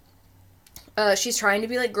stupid. She's trying to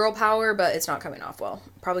be like girl power, but it's not coming off well.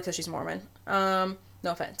 Probably because she's Mormon. No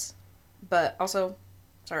offense, but also,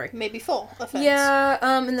 sorry. Maybe full offense. Yeah.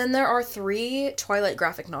 And then there are 3 Twilight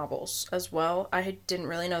graphic novels as well. I didn't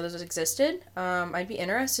really know those existed. I'd be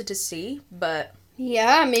interested to see, but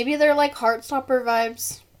yeah, maybe they're like Heartstopper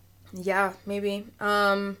vibes. Yeah, maybe.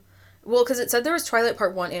 Well, because it said there was Twilight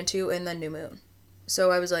Part 1 and 2 and then New Moon.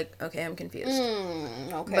 So I was like, okay, I'm confused.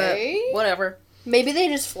 Okay. But whatever. Maybe they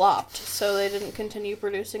just flopped, so they didn't continue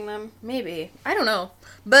producing them. Maybe. I don't know.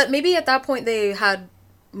 But maybe at that point they had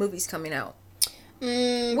movies coming out.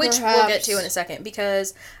 Which perhaps. We'll get to in a second,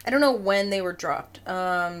 because I don't know when they were dropped.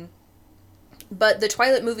 But the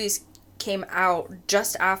Twilight movies came out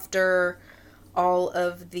just after all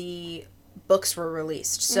of the books were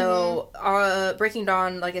released. So, Breaking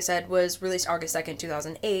Dawn, like I said, was released August 2nd,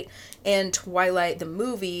 2008, and Twilight, the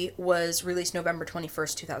movie, was released November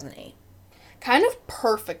 21st, 2008. Kind of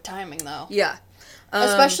perfect timing, though. Yeah.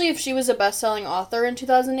 Especially if she was a best-selling author in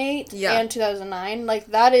 2008 and 2009. Like,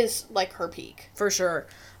 that is, like, her peak. For sure.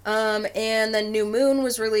 And then New Moon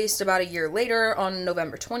was released about a year later on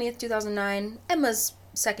November 20th, 2009. Emma's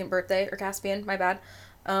second birthday, or Caspian, my bad.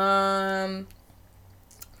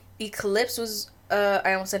 Eclipse was,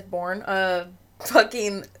 I almost said Born, dropped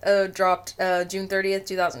June 30th,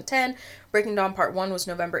 2010. Breaking Dawn Part 1 was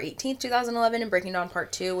November 18th, 2011, and Breaking Dawn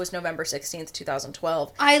Part 2 was November 16th,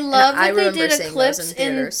 2012. I love that they did Eclipse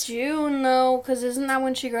in June, though, because isn't that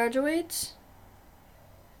when she graduates?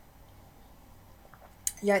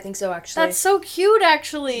 Yeah, I think so, actually. That's so cute,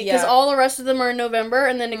 actually, because all the rest of them are in November,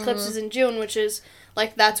 and then Eclipse is in June, which is,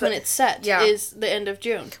 like, that's when it's set, is the end of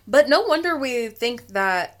June. But no wonder we think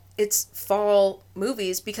that it's fall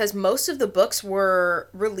movies, because most of the books were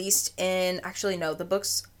released in... Actually, no, the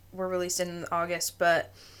books were released in August,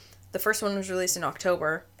 but the first one was released in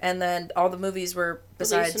October, and then all the movies were,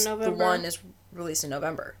 besides the one, is released in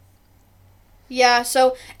November. Yeah,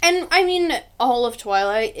 so, and I mean, all of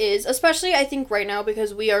Twilight is, especially I think right now,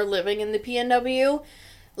 because we are living in the PNW,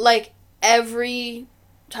 like, every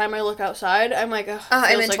time I look outside, I'm like,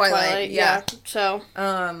 I'm in like Twilight. Yeah. So.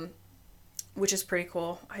 Which is pretty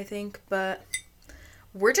cool, I think, but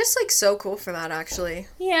we're just, like, so cool for that, actually.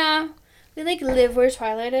 Yeah. We, like, live where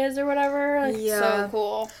Twilight is or whatever. Like, so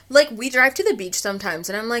cool. Like, we drive to the beach sometimes,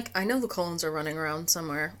 and I'm like, I know the Cullens are running around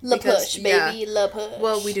somewhere. La Push, baby. La Push.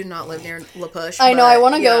 Well, we do not live near La Push. I know, I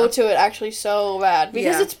want to go to it, actually, so bad.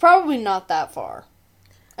 Because it's probably not that far.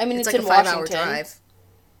 I mean, it's like in a Washington. 5-hour drive.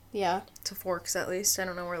 Yeah. To Forks, at least. I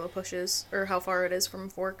don't know where La Push is, or how far it is from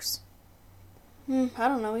Forks. I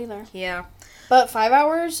don't know either. Yeah. But 5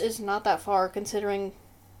 hours is not that far, considering...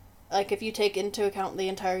 Like, if you take into account the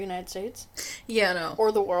entire United States. Yeah, no.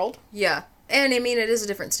 Or the world. Yeah. And, I mean, it is a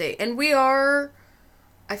different state. And we are,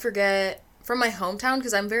 I forget, from my hometown,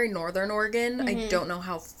 because I'm very northern Oregon, I don't know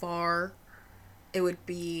how far it would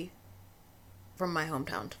be from my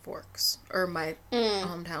hometown to Forks. Or my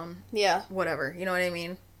hometown. Yeah. Whatever. You know what I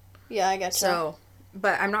mean? Yeah, I guess so.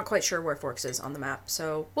 But I'm not quite sure where Forks is on the map.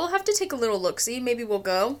 So, we'll have to take a little look-see. Maybe we'll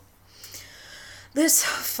go this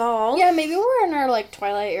fall. Yeah, maybe we're in our, like,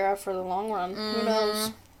 Twilight era for the long run. Who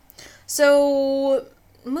knows? So,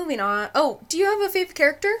 moving on. Oh, do you have a favorite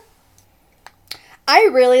character? I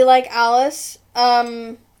really like Alice,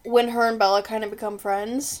 when her and Bella kind of become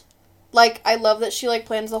friends. Like, I love that she, like,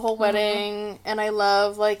 plans the whole wedding, and I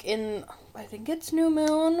love, like, in, I think it's New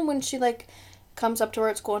Moon, when she, like, comes up to her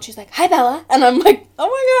at school, and she's like, "Hi, Bella," and I'm like, oh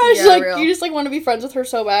my gosh, like, you just, like, want to be friends with her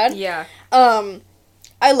so bad. Yeah.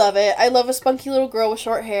 I love it. I love a spunky little girl with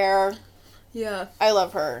short hair. Yeah. I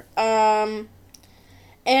love her. And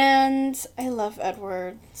I love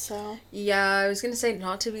Edward, so. Yeah, I was gonna say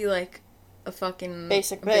not to be, like, a fucking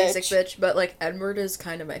basic bitch, but, like, Edward is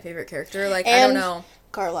kind of my favorite character. Like, and I don't know.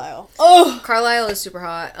 Carlisle. Oh! Carlisle is super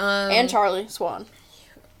hot. And Charlie Swan.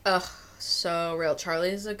 Ugh, so real.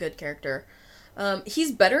 Charlie is a good character.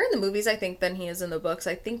 He's better in the movies, I think, than he is in the books.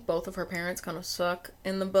 I think both of her parents kind of suck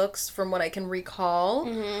in the books, from what I can recall.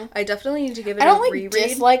 Mm-hmm. I definitely need to give it I don't, a reread.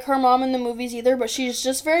 dislike her mom in the movies either, but she's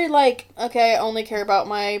just very, okay, I only care about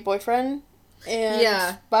my boyfriend,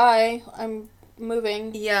 and bye, I'm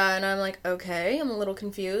moving. Yeah, and I'm like, okay, I'm a little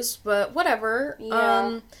confused, but whatever.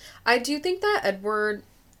 Yeah. I do think that Edward...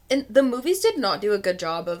 And the movies did not do a good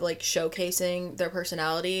job of, showcasing their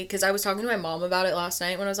personality, because I was talking to my mom about it last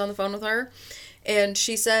night when I was on the phone with her, and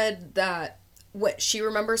she said that what she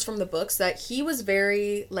remembers from the books, that he was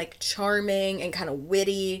very, charming and kind of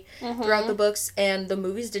witty throughout the books, and the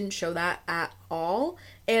movies didn't show that at all,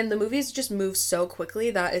 and the movies just move so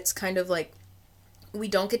quickly that it's kind of, we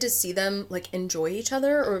don't get to see them, enjoy each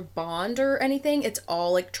other or bond or anything. It's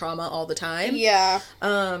all, trauma all the time. Yeah.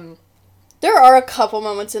 There are a couple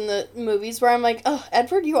moments in the movies where I'm like, oh,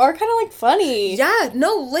 Edward, you are kind of, funny. Yeah,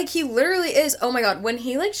 no, he literally is. Oh my god, when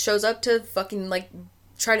he, shows up to fucking,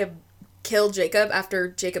 try to kill Jacob after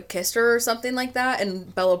Jacob kissed her or something like that,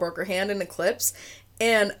 and Bella broke her hand in Eclipse,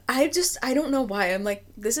 and I don't know why. I'm like,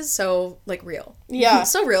 this is so, real. Yeah.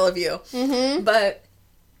 So real of you. Mm-hmm. But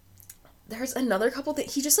there's another couple that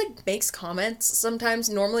he just, makes comments sometimes,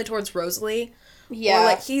 normally towards Rosalie.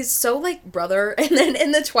 Yeah. Or, he's so, brother. And then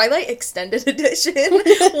in the Twilight Extended Edition,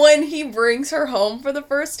 when he brings her home for the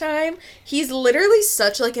first time, he's literally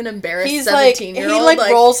such, an embarrassed 17-year-old.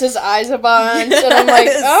 He, rolls his eyes a bunch, and I'm like,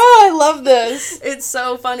 oh, I love this. It's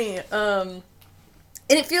so funny. And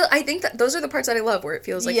I think that those are the parts that I love, where it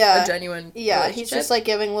feels like a genuine relationship. He's just,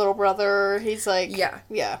 giving little brother, he's like... Yeah.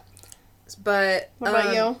 Yeah. But... What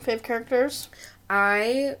about you? Fave characters?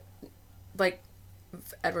 I,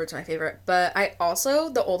 Edward's my favorite, but I also,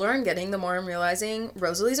 the older I'm getting, the more I'm realizing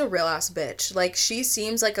Rosalie's a real ass bitch. She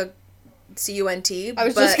seems like a C-U-N-T. I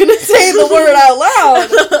was just gonna say the word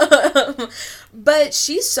out loud. But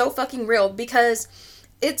she's so fucking real, because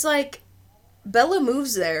it's Bella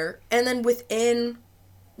moves there, and then within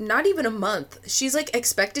not even a month, she's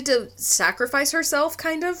expected to sacrifice herself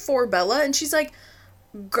kind of for Bella, and she's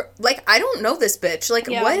I don't know this bitch.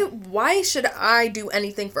 Why should I do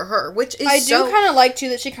anything for her? Which is I do kind of like, too,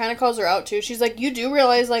 that she kind of calls her out, too. She's like, you do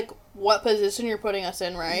realize, what position you're putting us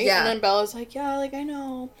in, right? Yeah. And then Bella's like, yeah, I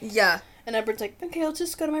know. Yeah. And Edward's like, okay, let's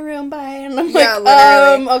just go to my room, bye. And I'm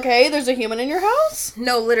literally. Okay, there's a human in your house?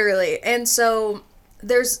 No, literally. And so,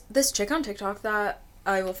 there's this chick on TikTok that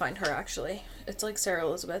I will find her, actually. It's Sarah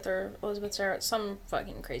Elizabeth or Elizabeth Sarah, some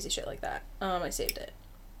fucking crazy shit like that. I saved it.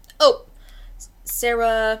 Oh!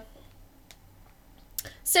 Sarah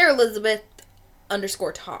Elizabeth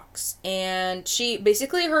 _talks, and she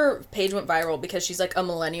basically, her page went viral because she's a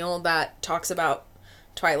millennial that talks about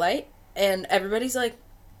Twilight, and everybody's like,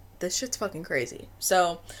 this shit's fucking crazy.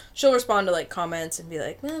 So she'll respond to comments and be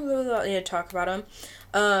like, blah, blah, blah, talk about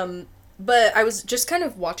them. But I was just kind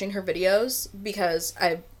of watching her videos because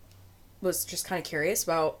I was just kind of curious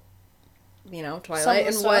about, Twilight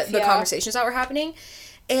and what the conversations that were happening.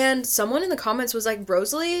 And someone in the comments was like,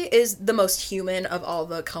 Rosalie is the most human of all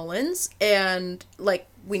the Cullens, and,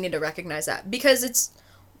 we need to recognize that. Because it's,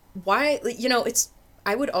 why,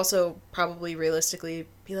 I would also probably realistically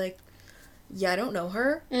be like, yeah, I don't know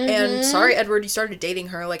her. Mm-hmm. And sorry, Edward, you started dating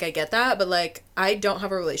her, I get that, but, I don't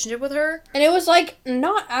have a relationship with her. And it was,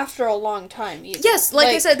 not after a long time either. Yes,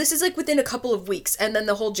 I said, this is, within a couple of weeks, and then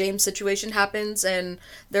the whole James situation happens, and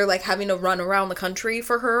they're, having to run around the country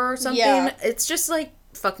for her or something. Yeah. It's just,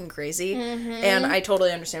 fucking crazy. Mm-hmm. And I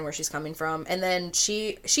totally understand where she's coming from. And then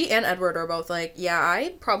she and Edward are both yeah,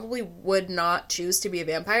 I probably would not choose to be a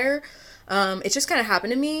vampire. It just kind of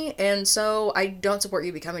happened to me, and so I don't support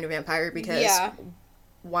you becoming a vampire, because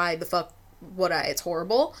why the fuck would I? It's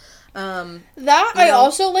horrible. I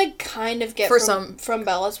also kind of get from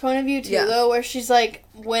Bella's point of view too, though, where she's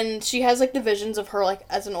when she has the visions of her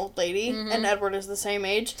as an old lady, and Edward is the same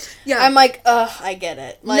age. Yeah, I'm I get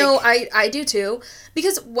it. No, I do too,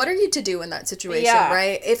 because what are you to do in that situation,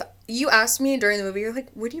 right? If you asked me during the movie, you're like,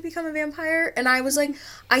 would you become a vampire? And I was like,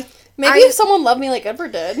 maybe if someone loved me like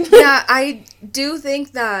Edward did. Yeah, I do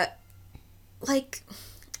think that,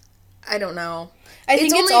 I don't know. I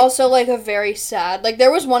think it's also, a very sad...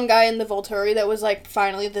 there was one guy in the Volturi that was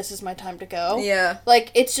finally, this is my time to go. Yeah.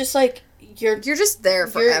 It's just, you're just there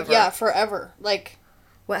forever. Yeah, forever.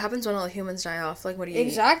 What happens when all the humans die off? What do you...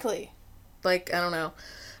 Exactly. I don't know.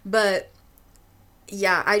 But,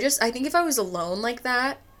 yeah, I think if I was alone like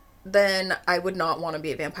that, then I would not want to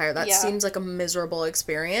be a vampire. That seems like a miserable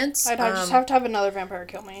experience. I'd just have to have another vampire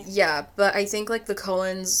kill me. Yeah, but I think, the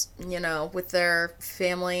Cullens, with their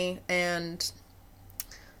family and...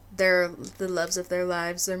 the loves of their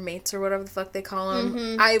lives, their mates or whatever the fuck they call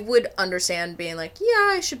them, I would understand being like,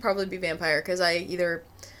 yeah, I should probably be vampire because I either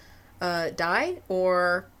die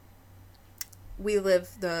or we live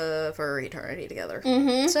for eternity together.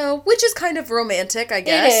 So, which is kind of romantic, I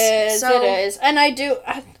guess. It is. And I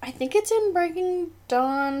think it's in Breaking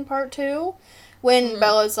Dawn Part 2 when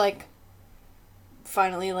Bella's, like,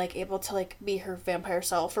 finally, like, able to, like, be her vampire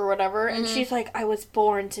self or whatever, and she's like, I was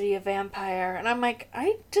born to be a vampire, and I'm like,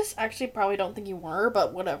 I just actually probably don't think you were,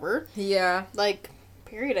 but whatever. Yeah. Like,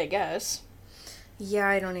 period, I guess. Yeah,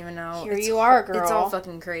 I don't even know. Here you are, girl. It's all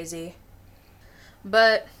fucking crazy.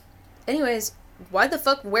 But, anyways, why the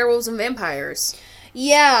fuck werewolves and vampires?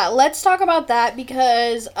 Yeah, let's talk about that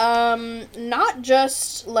because, not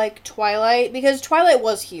just, like, Twilight, because Twilight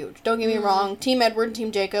was huge, don't get me wrong. Team Edward and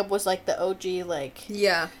Team Jacob was, like, the OG, like...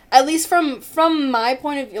 Yeah. At least from my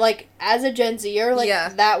point of view, like, as a Gen Zer, like,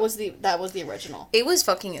 that was the original. It was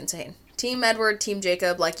fucking insane. Team Edward, Team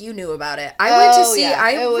Jacob, like, you knew about it. I went to see... Yeah,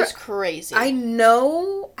 it was crazy. I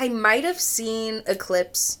know I might have seen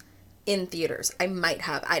Eclipse in theaters. I might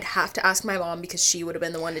have. I'd have to ask my mom because she would have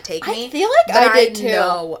been the one to take me. I feel like I did too. I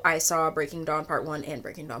know I saw Breaking Dawn Part 1 and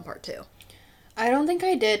Breaking Dawn Part 2. I don't think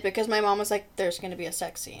I did because my mom was like, there's going to be a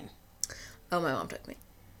sex scene. Oh, my mom took me.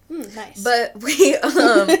 Nice. But we,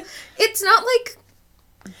 it's not like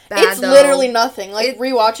bad, it's literally nothing. Like,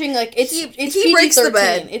 rewatching, like, it's he PG-13. breaks the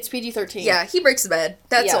bed. It's PG-13. Yeah, he breaks the bed.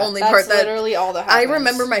 That's the only part that... That's literally all that happens. I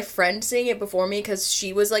remember my friend seeing it before me because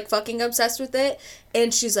she was, like, fucking obsessed with it.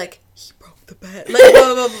 And she's like, he broke the bed. Like,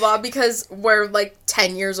 blah, blah, blah, blah, because we're, like,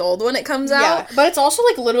 10 years old when it comes out. Yeah, but it's also,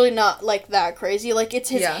 like, literally not, like, that crazy. Like, it's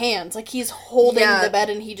his hands. Like, he's holding the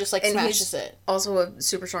bed and he just, like, smashes it. Also a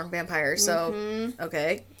super strong vampire, so,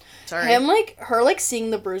 okay. Sorry. Him, like, her, like,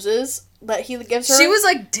 seeing the bruises that he gives her. She was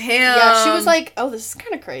like, damn. Yeah, she was like, oh, this is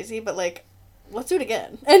kind of crazy, but, like, let's do it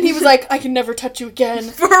again. And he was like, I can never touch you again.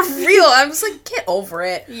 For real. I was like, get over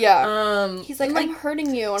it. Yeah. He's like, I'm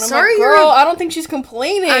hurting you. And I'm sorry, like, girl, I don't think she's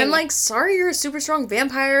complaining. I'm like, sorry, you're a super strong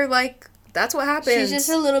vampire. Like, that's what happens. She's just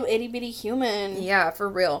a little itty bitty human. Yeah, for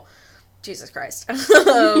real. Jesus Christ.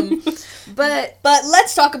 But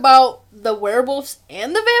let's talk about the werewolves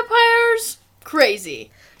and the vampires.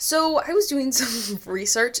 Crazy. So, I was doing some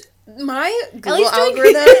research. My Google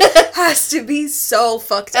algorithm has to be so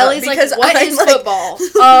fucked up. Ellie's because like, what is like, football?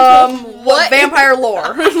 What vampire lore?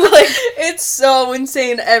 Like, it's so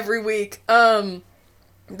insane every week. This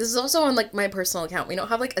is also on, like, my personal account. We don't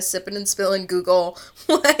have, like, a sip and spill in Google.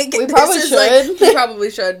 Like, we probably should. Like, we probably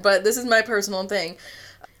should, but this is my personal thing.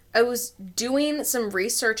 I was doing some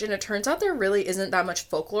research, and it turns out there really isn't that much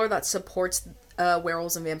folklore that supports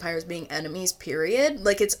werewolves and vampires being enemies, period.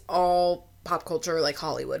 Like, it's all pop culture, like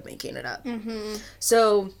Hollywood making it up.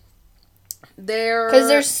 So, because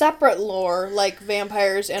there's separate lore, like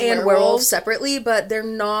vampires and werewolves separately, but they're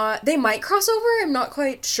not... They might cross over, I'm not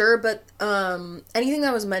quite sure, but anything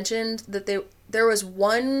that was mentioned, that there was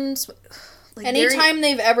one... Like, anytime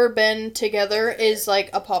they've ever been together is, like,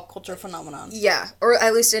 a pop culture phenomenon. Yeah, or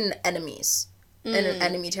at least in enemies. In an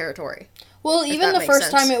enemy territory. Well, even the first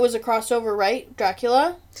time it was a crossover, right?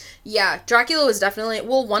 Dracula? Yeah, Dracula was definitely...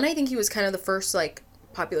 Well, one, I think he was kind of the first, like,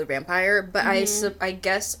 popular vampire, but I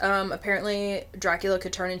guess, apparently, Dracula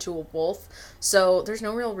could turn into a wolf, so there's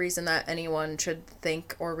no real reason that anyone should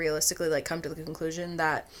think or realistically, like, come to the conclusion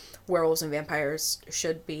that werewolves and vampires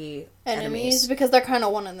should be enemies. Because they're kind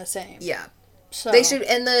of one and the same. Yeah. So they should...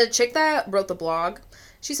 And the chick that wrote the blog,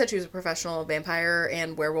 she said she was a professional vampire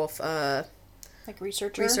and werewolf, like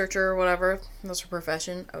researcher or whatever. That's her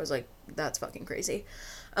profession. I was like, that's fucking crazy.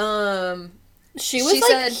 She was, like,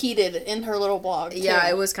 said, heated in her little blog, too. Yeah,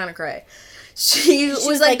 it was kind of cray. She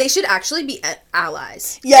was like, they should actually be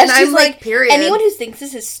allies. Yeah, and I'm like, period. Anyone who thinks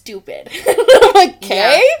this is stupid. I'm like,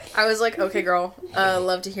 okay? Yeah. I was like, okay, girl.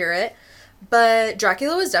 Love to hear it. But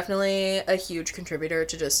Dracula was definitely a huge contributor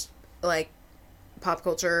to just, like, pop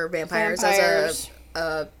culture vampires. As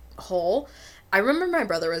a whole. I remember my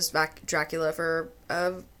brother was Dracula for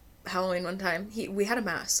Halloween one time. We had a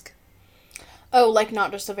mask. Oh, like,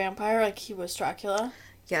 not just a vampire? Like, he was Dracula?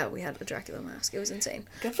 Yeah, we had a Dracula mask. It was insane.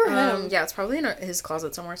 Good for him. Yeah, it's probably in his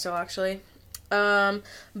closet somewhere still, actually.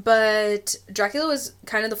 But Dracula was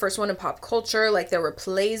kind of the first one in pop culture. Like, there were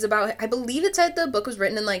plays about him. I believe it said the book was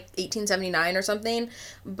written in, like, 1879 or something.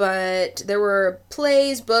 But there were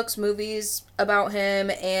plays, books, movies about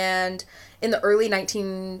him. And in the early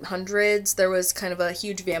 1900s, there was kind of a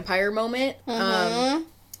huge vampire moment.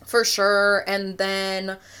 For sure. And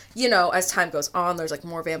then, you know, as time goes on, there's, like,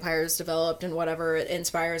 more vampires developed and whatever. It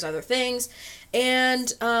inspires other things. And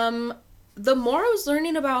the more I was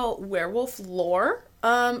learning about werewolf lore,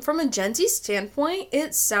 From a Gen Z standpoint,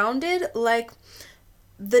 it sounded like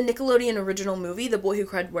the Nickelodeon original movie, The Boy Who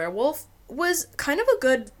Cried Werewolf, was kind of a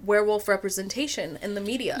good werewolf representation in the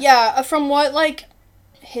media. Yeah, from what, like,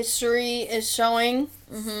 history is showing,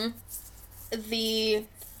 the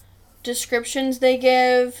descriptions they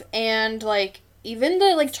give and, like, even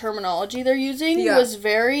the, like, terminology they're using was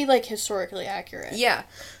very, like, historically accurate. Yeah.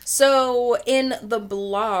 So, in the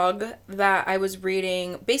blog that I was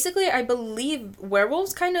reading, basically, I believe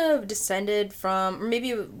werewolves kind of descended from, or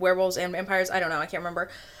maybe werewolves and vampires, I don't know, I can't remember,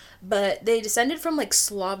 but they descended from, like,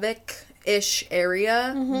 Slavic-ish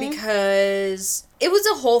area, because it was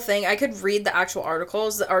a whole thing. I could read the actual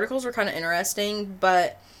articles. The articles were kind of interesting,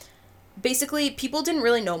 but basically, people didn't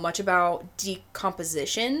really know much about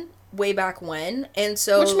decomposition way back when, and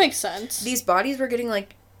so... Which makes sense. These bodies were getting,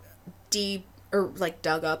 like,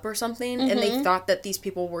 dug up or something, and they thought that these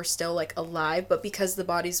people were still, like, alive, but because the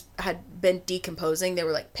bodies had been decomposing, they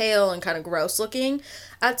were, like, pale and kind of gross looking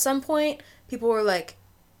at some point, people were like,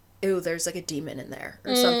 ew, there's, like, a demon in there,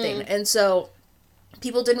 or something, and so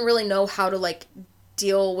people didn't really know how to, like,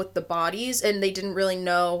 deal with the bodies, and they didn't really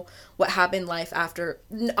know what happened life after.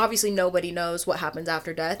 Obviously, nobody knows what happens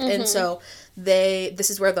after death, and so this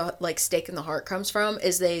is where the, like, stake in the heart comes from,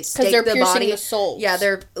 is they stake the body. The souls. Yeah,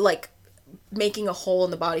 they're, like, making a hole in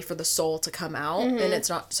the body for the soul to come out, and it's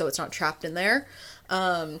not trapped in there.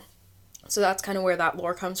 So that's kind of where that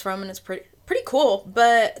lore comes from, and it's pretty cool.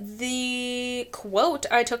 But the quote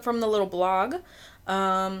I took from the little blog,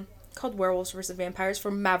 called Werewolves vs. Vampires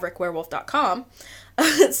from maverickwerewolf.com.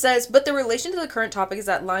 It says, but the relation to the current topic is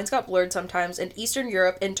that lines got blurred sometimes in Eastern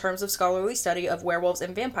Europe in terms of scholarly study of werewolves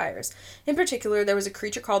and vampires. In particular, there was a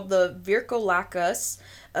creature called the Virkolacus,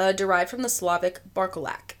 derived from the Slavic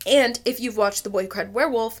Barkolak. And if you've watched The Boy Who Cried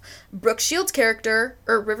Werewolf, Brooke Shields' character,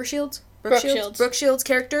 or River Shields? Brooke Shields'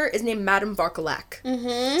 character is named Madame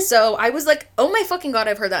Varkolak. So I was like, oh my fucking god,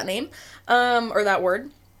 I've heard that name, or that word.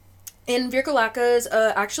 And Virkolakas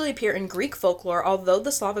actually appear in Greek folklore, although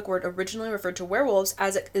the Slavic word originally referred to werewolves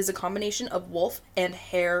as it is a combination of wolf and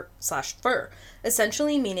hair/fur,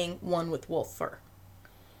 essentially meaning one with wolf fur.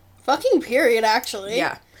 Fucking period, actually.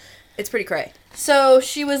 Yeah. It's pretty cray. So,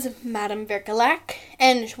 she was Madame Virkolak,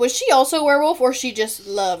 and was she also a werewolf, or she just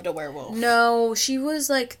loved a werewolf? No, she was,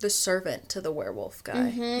 like, the servant to the werewolf guy.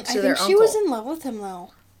 I think she was in love with him,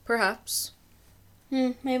 though. Perhaps.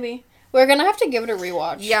 Maybe. We're gonna have to give it a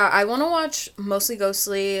rewatch. Yeah, I want to watch Mostly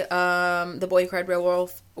Ghostly, The Boy Who Cried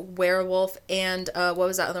Werewolf, and what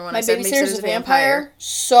was that other one? My Babysitter's a Vampire.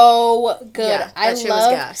 So good. Yeah, I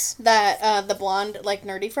love that the blonde, like,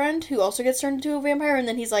 nerdy friend who also gets turned into a vampire, and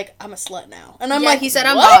then he's like, I'm a slut now. And I'm like, he said,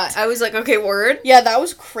 what? I'm hot. I was like, okay, word. Yeah, that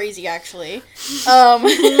was crazy, actually.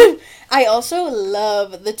 I also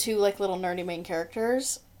love the two, like, little nerdy main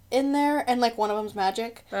characters in there, and, like, one of them's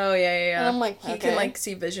magic. Oh, yeah. And I'm like, He okay. can, like,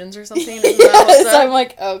 see visions or something. Yes, I'm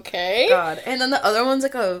like, okay. God. And then the other one's,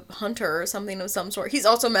 like, a hunter or something of some sort. He's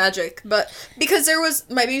also magic, but because there was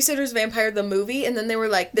My Babysitter's Vampire, the movie, and then they were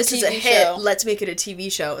like, this is a hit, let's make it a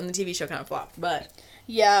TV show, and the TV show kind of flopped, but...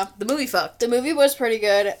 Yeah. The movie fucked. The movie was pretty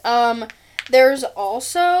good. There's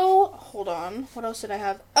also... Hold on. What else did I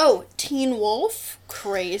have? Oh, Teen Wolf.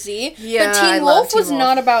 Crazy. Yeah, but Teen Wolf was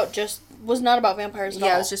not about vampires at all.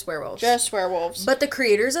 Yeah, it was just werewolves. Just werewolves. But the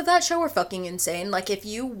creators of that show were fucking insane. Like, if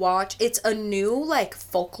you watch, it's a new, like,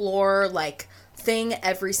 folklore, like, thing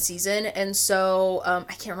every season. And so, I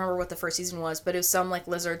can't remember what the first season was, but it was some, like,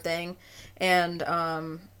 lizard thing. And,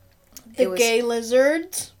 gay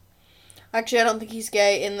lizard? Actually, I don't think he's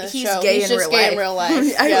gay in the show. He's just gay in real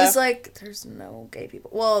life. I was like, there's no gay people.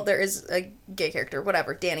 Well, there is a gay character.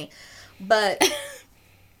 Whatever. Danny. But...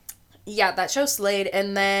 Yeah, that show slayed,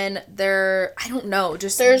 and then I don't know,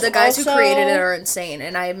 just the guys who created it are insane,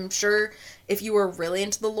 and I'm sure if you were really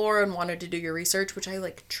into the lore and wanted to do your research, which I,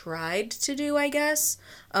 like, tried to do, I guess,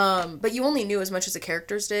 but you only knew as much as the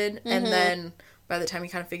characters did, and then by the time you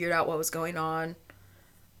kind of figured out what was going on,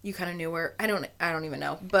 you kind of knew where, I don't even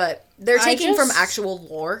know, but they're taking from actual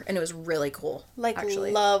lore, and it was really cool, like,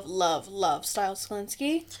 actually. love Stiles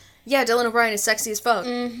Slinsky. Yeah, Dylan O'Brien is sexy as fuck.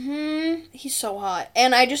 He's so hot.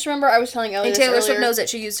 And I just remember I was telling Ellie and Taylor Swift knows it.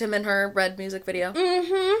 She used him in her Red music video.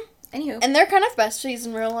 Anywho. And they're kind of besties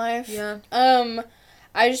in real life. Yeah.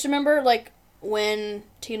 I just remember, like, when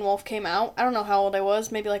Teen Wolf came out, I don't know how old I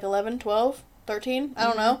was, maybe like 11, 12, 13, I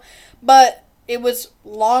don't know. But it was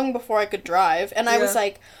long before I could drive. And I was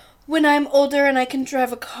like, when I'm older and I can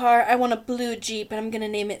drive a car, I want a blue Jeep and I'm gonna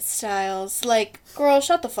name it Styles. Like, girl,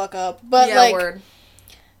 shut the fuck up. But, word.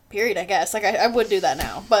 Period, I guess. Like, I would do that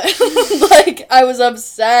now. But, like, I was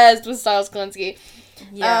obsessed with Stiles Klinsky.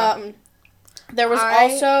 Yeah. There was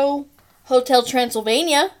also... Hotel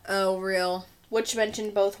Transylvania, Oh, real. which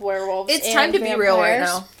mentioned both werewolves It's and time to be real right vampires.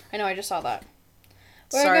 now. I know, I just saw that.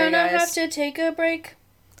 We're Sorry, gonna guys. have to take a break.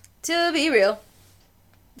 To be real.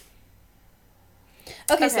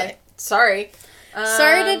 Okay, Okay. Sorry.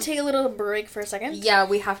 Sorry to take a little break for a second. Yeah,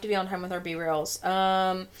 we have to be on time with our B-reels.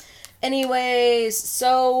 Anyways,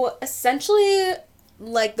 so essentially,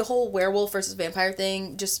 like, the whole werewolf versus vampire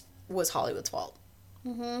thing just was Hollywood's fault.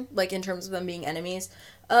 Mm-hmm. Like, in terms of them being enemies.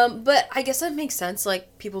 But I guess that makes sense.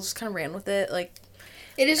 Like, people just kind of ran with it. Like,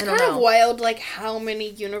 It is I don't kind of know. wild, like, how many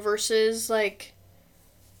universes, like,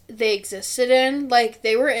 they existed in. Like,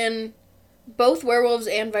 they were in... Both werewolves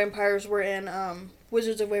and vampires were in,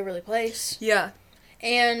 Wizards of Waverly Place. yeah.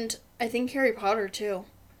 And I think Harry Potter, too.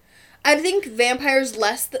 I think vampires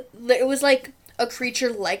it was, like, a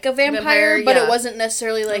creature like a vampire, but yeah. it wasn't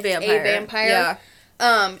necessarily, like, a vampire.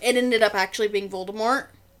 Yeah. It ended up actually being Voldemort.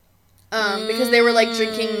 Because they were, like,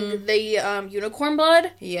 drinking the, unicorn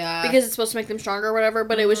blood. Yeah. Because it's supposed to make them stronger or whatever,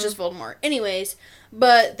 but it was just Voldemort. Anyways,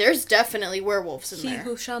 but there's definitely werewolves in He there.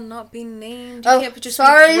 who shall not be named. Oh, You can't just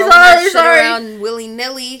sorry, be throwing sorry, that shit sorry. around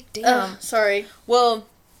willy-nilly. Damn. Sorry. Well,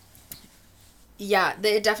 yeah,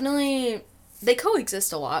 they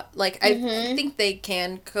coexist a lot. Like, I think they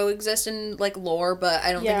can coexist in, like, lore, but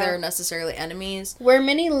I don't think Yeah. they're necessarily enemies. Where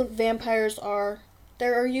many vampires are,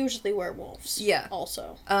 there are usually werewolves. Yeah.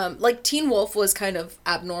 Also. Like, Teen Wolf was kind of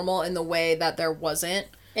abnormal in the way that there wasn't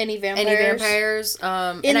Any vampires. any vampires.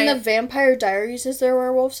 In the Vampire Diaries, is there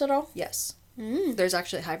werewolves at all? Yes. Mm. There's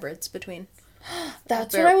actually hybrids between.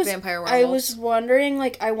 That's what I was... Vampire I werewolves. was wondering,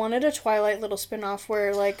 like, I wanted a Twilight little spin-off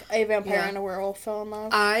where, like, a vampire Yeah. and a werewolf fell in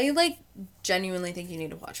love. I, like, genuinely think you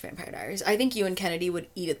need to watch Vampire Diaries. I think you and Kennedy would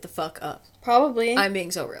eat it the fuck up. Probably. I'm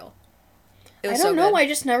being so real. It I was don't so know. good. I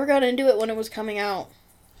just never got into it when it was coming out.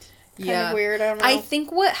 Kind of weird. I don't know. I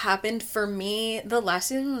think what happened for me, the last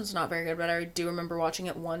season was not very good, but I do remember watching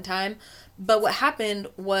it one time. But what happened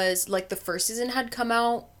was, like, the first season had come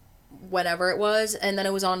out whenever it was, and then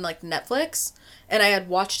it was on, like, Netflix, and I had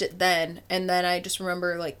watched it then, and then I just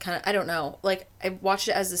remember, like, kind of, I don't know, like, I watched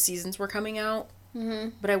it as the seasons were coming out,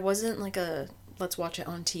 but I wasn't, like, a let's watch it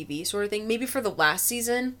on TV sort of thing. Maybe for the last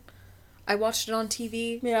season, I watched it on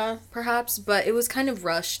TV, Yeah. perhaps, but it was kind of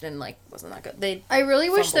rushed and, like, wasn't that good. I really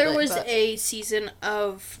wish there fumbled it, was but- a season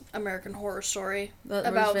of American Horror Story That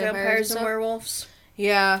about was vampires and stuff? werewolves.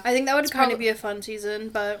 Yeah. I think that would kind of be a fun season,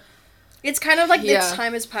 but it's kind of like its Yeah.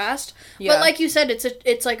 time has passed. Yeah. But like you said,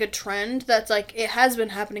 it's like a trend that's like it has been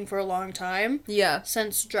happening for a long time Yeah.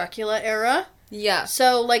 since Dracula era. Yeah.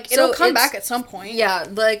 So like So it'll come it's- back at some point. Yeah,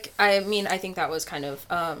 like, I mean, I think that was kind of,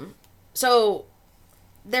 so,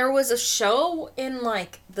 there was a show in,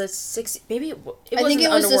 like, the 60s, maybe it I think it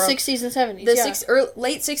was the Underworld. 60s and 70s. The yeah.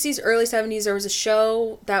 late 60s, early 70s, there was a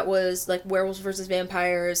show that was, like, werewolves versus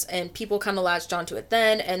vampires, and people kind of latched onto it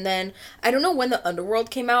then, and then, I don't know when the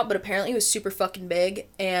Underworld came out, but apparently it was super fucking big,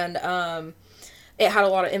 and, it had a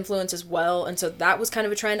lot of influence as well, and so that was kind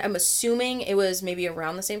of a trend. I'm assuming it was maybe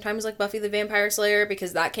around the same time as, like, Buffy the Vampire Slayer,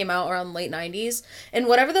 because that came out around the late 90s, and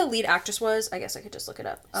whatever the lead actress was, I guess I could just look it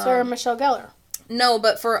up. Sarah Michelle Gellar. No,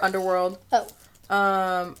 but for Underworld,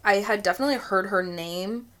 Oh. I had definitely heard her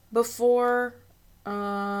name before.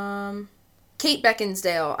 Kate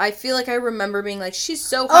Beckinsale. I feel like I remember being like, she's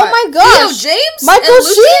so hot. Oh my gosh! Theo James? Michael and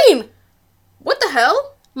Lucy? Sheen! What the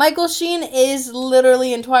hell? Michael Sheen is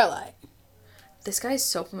literally in Twilight. This guy is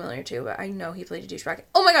so familiar too, but I know he played a douchebag.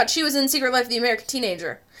 Oh my god, she was in Secret Life of the American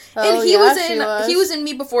Teenager. Oh, and he yeah, was she in was. he was in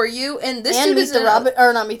Me Before You, and this And dude Meet is the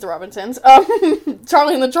in not Meet the Robinsons.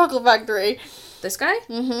 Charlie and the Chocolate Factory. this guy?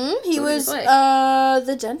 Mm-hmm. He Who did he was play?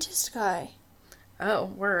 the dentist guy. Oh,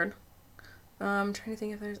 word. I'm trying to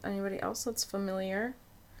think if there's anybody else that's familiar.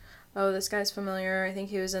 Oh, this guy's familiar. I think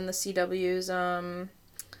he was in the CW's,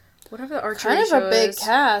 whatever the archery Kind of show a big is.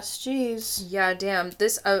 cast. Jeez. Yeah, damn.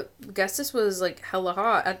 This, I guess this was, like, hella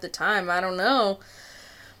hot at the time. I don't know.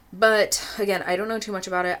 But, again, I don't know too much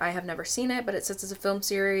about it. I have never seen it, but it says it's a film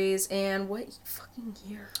series. And what fucking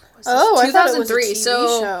year was this? Oh, I thought it was a TV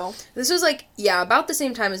so show. this was, like, yeah, about the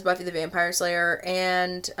same time as Buffy the Vampire Slayer.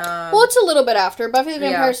 And, Well, it's a little bit after. Buffy the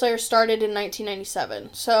Vampire yeah. Slayer started in 1997.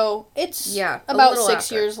 So it's Yeah, a about little 6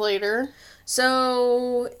 after. years later.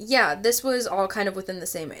 So, yeah, this was all kind of within the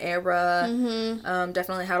same era. Mm-hmm.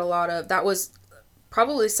 Definitely had a lot of... That was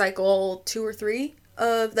probably cycle 2 or 3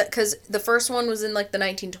 of that, because the first one was in, like, the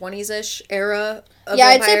 1920s-ish era of Yeah,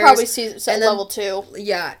 I'd say vampires. probably And then- level 2.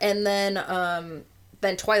 Yeah, and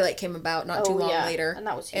then Twilight came about not too Oh, long yeah, later. and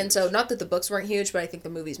that was And huge. so, not that the books weren't huge, but I think the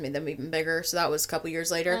movies made them even bigger, so that was a couple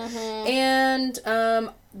years later. Mhm. And,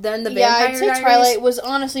 then the Yeah, Vampire I'd say Diaries... Twilight was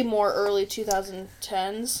honestly more early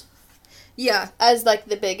 2010s. Yeah. as, like,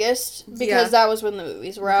 the biggest, because that was when the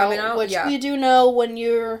movies were Coming out, out, which yeah. we do know when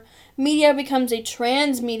your media becomes a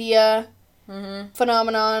transmedia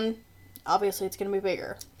phenomenon, obviously it's going to be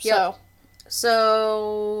bigger. Yep.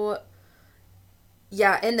 So,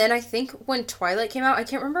 yeah, and then I think when Twilight came out, I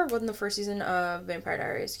can't remember when the first season of Vampire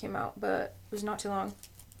Diaries came out, but it was not too long.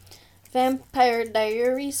 Vampire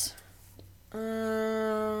Diaries?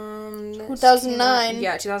 2009.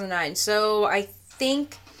 Yeah, 2009. So I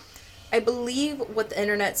believe what the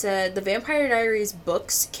internet said, the Vampire Diaries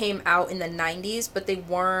books came out in the 90s, but they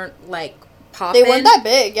weren't, like, poppin'. They weren't that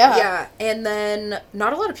big, yeah. Yeah, and then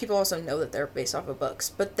not a lot of people also know that they're based off of books,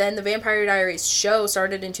 but then the Vampire Diaries show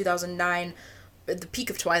started in 2009, at the peak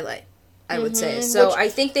of Twilight, I would say. So I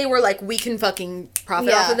think they were like, we can fucking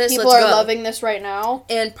profit off of this, people let's are go. loving this right now.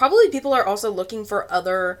 And probably people are also looking for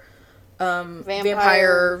other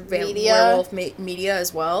vampire media. werewolf media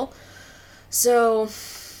as well. So,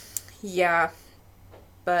 yeah.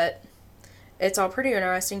 But it's all pretty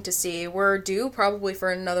interesting to see. We're due probably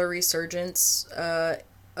for another resurgence of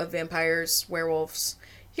vampires, werewolves,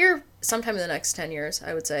 here sometime in the next 10 years,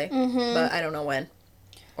 I would say. But I don't know when.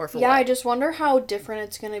 Or for what. I just wonder how different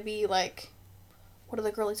it's going to be, like, what are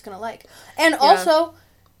the girlies going to like? And also,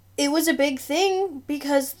 it was a big thing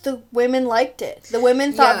because the women liked it. The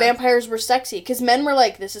women thought vampires were sexy, because men were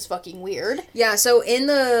like, this is fucking weird. Yeah, so in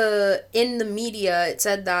the media, it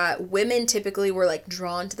said that women typically were, like,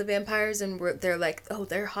 drawn to the vampires, and they're like, oh,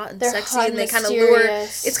 they're hot and sexy, and they kind of lure.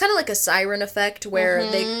 It's kind of like a siren effect, where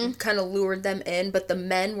they kind of lured them in, but the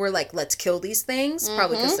men were like, let's kill these things,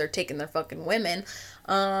 probably because they're taking their fucking women.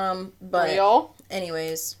 But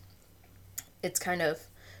anyways, it's kind of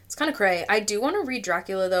cray. I do want to read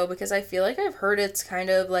Dracula though, because I feel like I've heard it's kind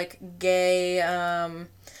of like gay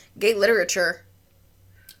literature.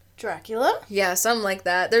 Dracula? Yeah, something like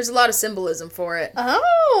that. There's a lot of symbolism for it.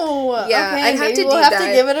 Oh, yeah. Okay, I'd have to we'll have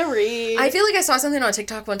to give it a read. I feel like I saw something on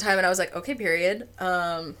TikTok one time and I was like, okay, period.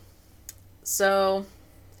 So,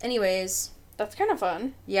 anyways, that's kind of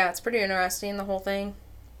fun. Yeah, it's pretty interesting, the whole thing.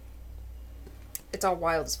 It's all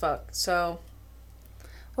wild as fuck. So,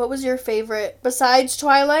 what was your favorite, besides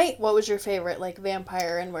Twilight, what was your favorite, like,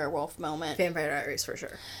 vampire and werewolf moment? Vampire Diaries, for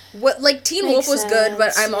sure. What, like, Teen Wolf was good,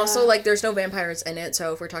 but I'm also, like, there's no vampires in it,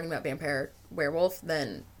 so if we're talking about vampire werewolf,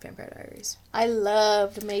 then Vampire Diaries. I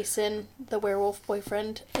loved Mason, the werewolf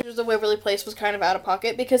boyfriend. The Waverly Place was kind of out of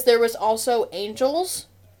pocket, because there was also angels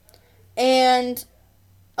and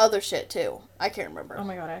other shit, too. I can't remember. Oh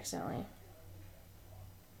my god, I accidentally.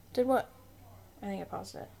 Did what? I think I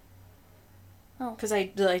paused it. Oh. Because I,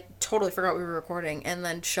 like, totally forgot we were recording and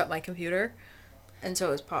then shut my computer. And so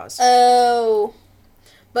it was paused. Oh.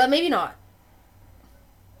 But maybe not.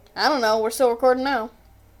 I don't know. We're still recording now.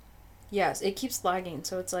 Yes, it keeps lagging.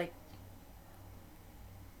 So it's like...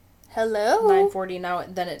 Hello? 9:40 now.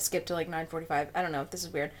 Then it skipped to, like, 9:45. I don't know. This is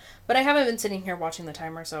weird. But I haven't been sitting here watching the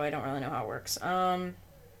timer, so I don't really know how it works.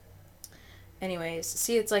 Anyways,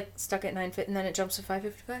 see, it's like stuck at 9:50 and then it jumps to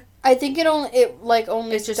 5:55. I think it only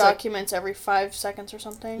it's just documents like, every 5 seconds or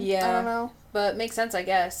something. Yeah, I don't know, but makes sense, I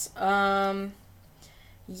guess.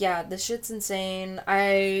 Yeah, this shit's insane.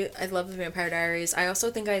 I love the Vampire Diaries. I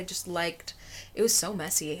also think I just liked. It was so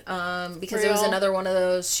messy. Because it was another one of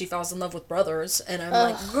those she falls in love with brothers, and I'm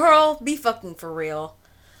like, girl, be fucking for real.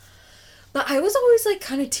 But I was always like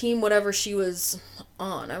kind of team whatever she was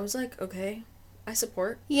on. I was like, okay. I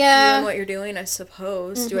support you and what you're doing, I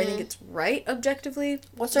suppose. Mm-hmm. Do I think it's right, objectively?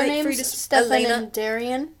 What's her name? Stefan and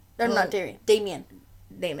Darian? Or not Darian. Damien.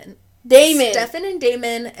 Stefan and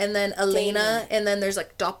Damon, and then Elena, and then there's,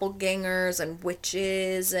 like, doppelgangers and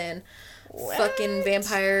witches and fucking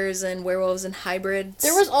vampires and werewolves and hybrids.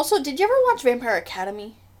 There was also... Did you ever watch Vampire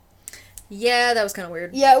Academy? Yeah, that was kind of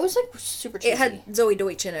weird. Yeah, it was, like, super cheesy. It had Zoe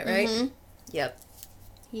Deutsch in it, right? Mm-hmm. Yep.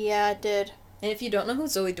 Yeah, it did. And if you don't know who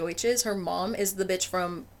Zoe Deutsch is, her mom is the bitch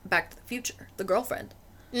from Back to the Future, the girlfriend.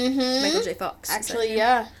 Mm-hmm. Michael J. Fox. Actually,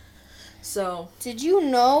 yeah. So. Did you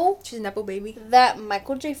know? She's a Nepo baby. That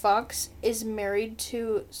Michael J. Fox is married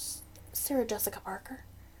to Sarah Jessica Parker?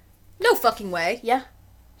 No fucking way. Yeah.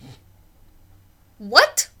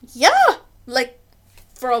 What? Yeah. Like,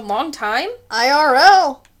 for a long time?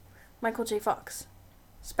 IRL. Michael J. Fox.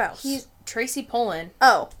 Spouse. He's Tracy Pollan.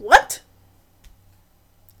 Oh, what?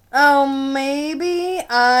 Oh, maybe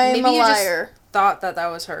I'm a liar. Just thought that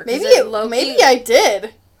was her. Maybe I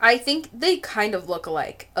did. I think they kind of look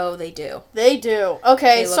alike. Oh, they do. They do.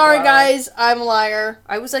 Okay, sorry guys, I'm a liar.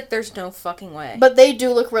 I was like, there's no fucking way. But they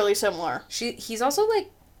do look really similar. He's also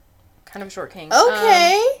like kind of a short king.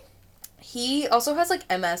 Okay. He also has like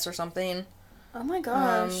MS or something. Oh my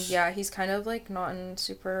gosh. Yeah, he's kind of like not in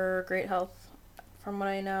super great health from what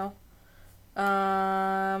I know.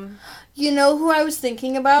 You know who I was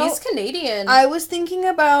thinking about? He's Canadian. I was thinking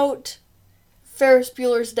about Ferris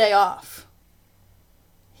Bueller's Day Off.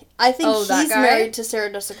 I think Oh, that he's guy? married to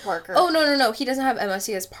Sarah Jessica Parker. Oh, no. He doesn't have MS.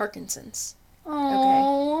 He has Parkinson's.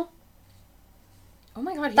 Oh. Oh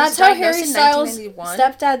my god, he That's was how diagnosed Harry in Styles' 1991.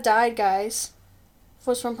 stepdad died, guys.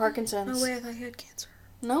 Was from Parkinson's. Oh wait, I thought he had cancer.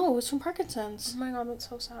 No, it was from Parkinson's. Oh my god, that's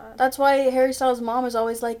so sad. That's why Harry Styles' mom is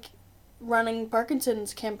always, like, running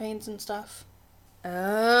Parkinson's campaigns and stuff. Oh.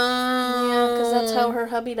 Yeah, because that's how her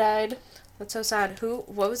hubby died. That's so sad.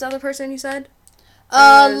 What was the other person you said?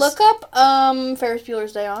 Was- Look up, Ferris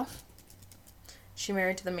Bueller's Day Off. She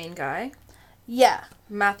married to the main guy? Yeah.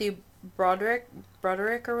 Matthew Broderick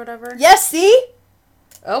or whatever? Yes, see?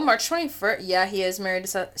 Oh, March 21st. Yeah, he is married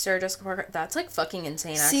to Sarah Jessica Parker. That's, like, fucking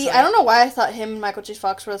insane, actually. See, I don't know why I thought him and Michael J.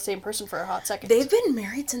 Fox were the same person for a hot second. They've been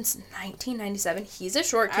married since 1997. He's a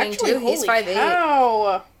short king, Actually, too. He's holy 5'8".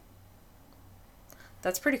 cow.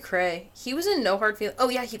 That's pretty cray. He was in No Hard Feelings. Oh,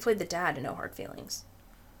 yeah, he played the dad in No Hard Feelings.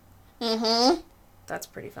 Mm-hmm. That's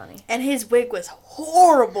pretty funny. And his wig was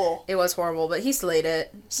horrible. It was horrible, but he slayed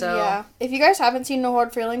it, so... Yeah. If you guys haven't seen No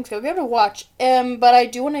Hard Feelings, go give it a watch. But I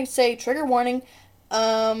do want to say, trigger warning,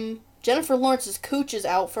 Jennifer Lawrence's cooch is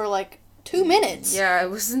out for, like, 2 minutes. Yeah, it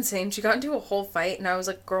was insane. She got into a whole fight, and I was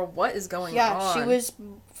like, girl, what is going on? Yeah, she was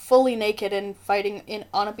fully naked and fighting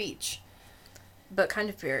on a beach. But kind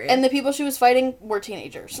of period. And the people she was fighting were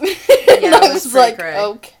teenagers. Yeah, and I it was was pretty like, cray.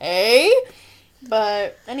 okay.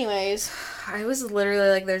 But, anyways. I was literally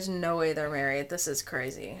like, there's no way they're married. This is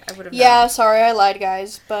crazy. I would have Yeah, known. sorry, I lied,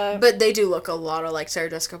 guys. But They do look a lot of like Sarah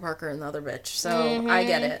Jessica Parker and the other bitch, so I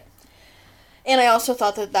get it. And I also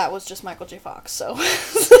thought that was just Michael J. Fox, so.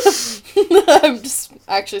 I'm just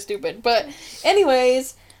actually stupid. But,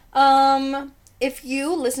 anyways, if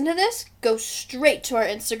you listen to this, go straight to our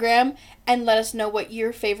Instagram and let us know what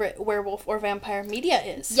your favorite werewolf or vampire media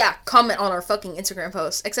is. Yeah, comment on our fucking Instagram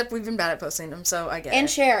posts. Except we've been bad at posting them, so I get And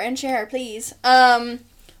it. share, please. Well,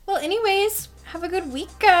 anyways, have a good week,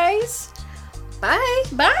 guys. Bye!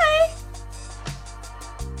 Bye!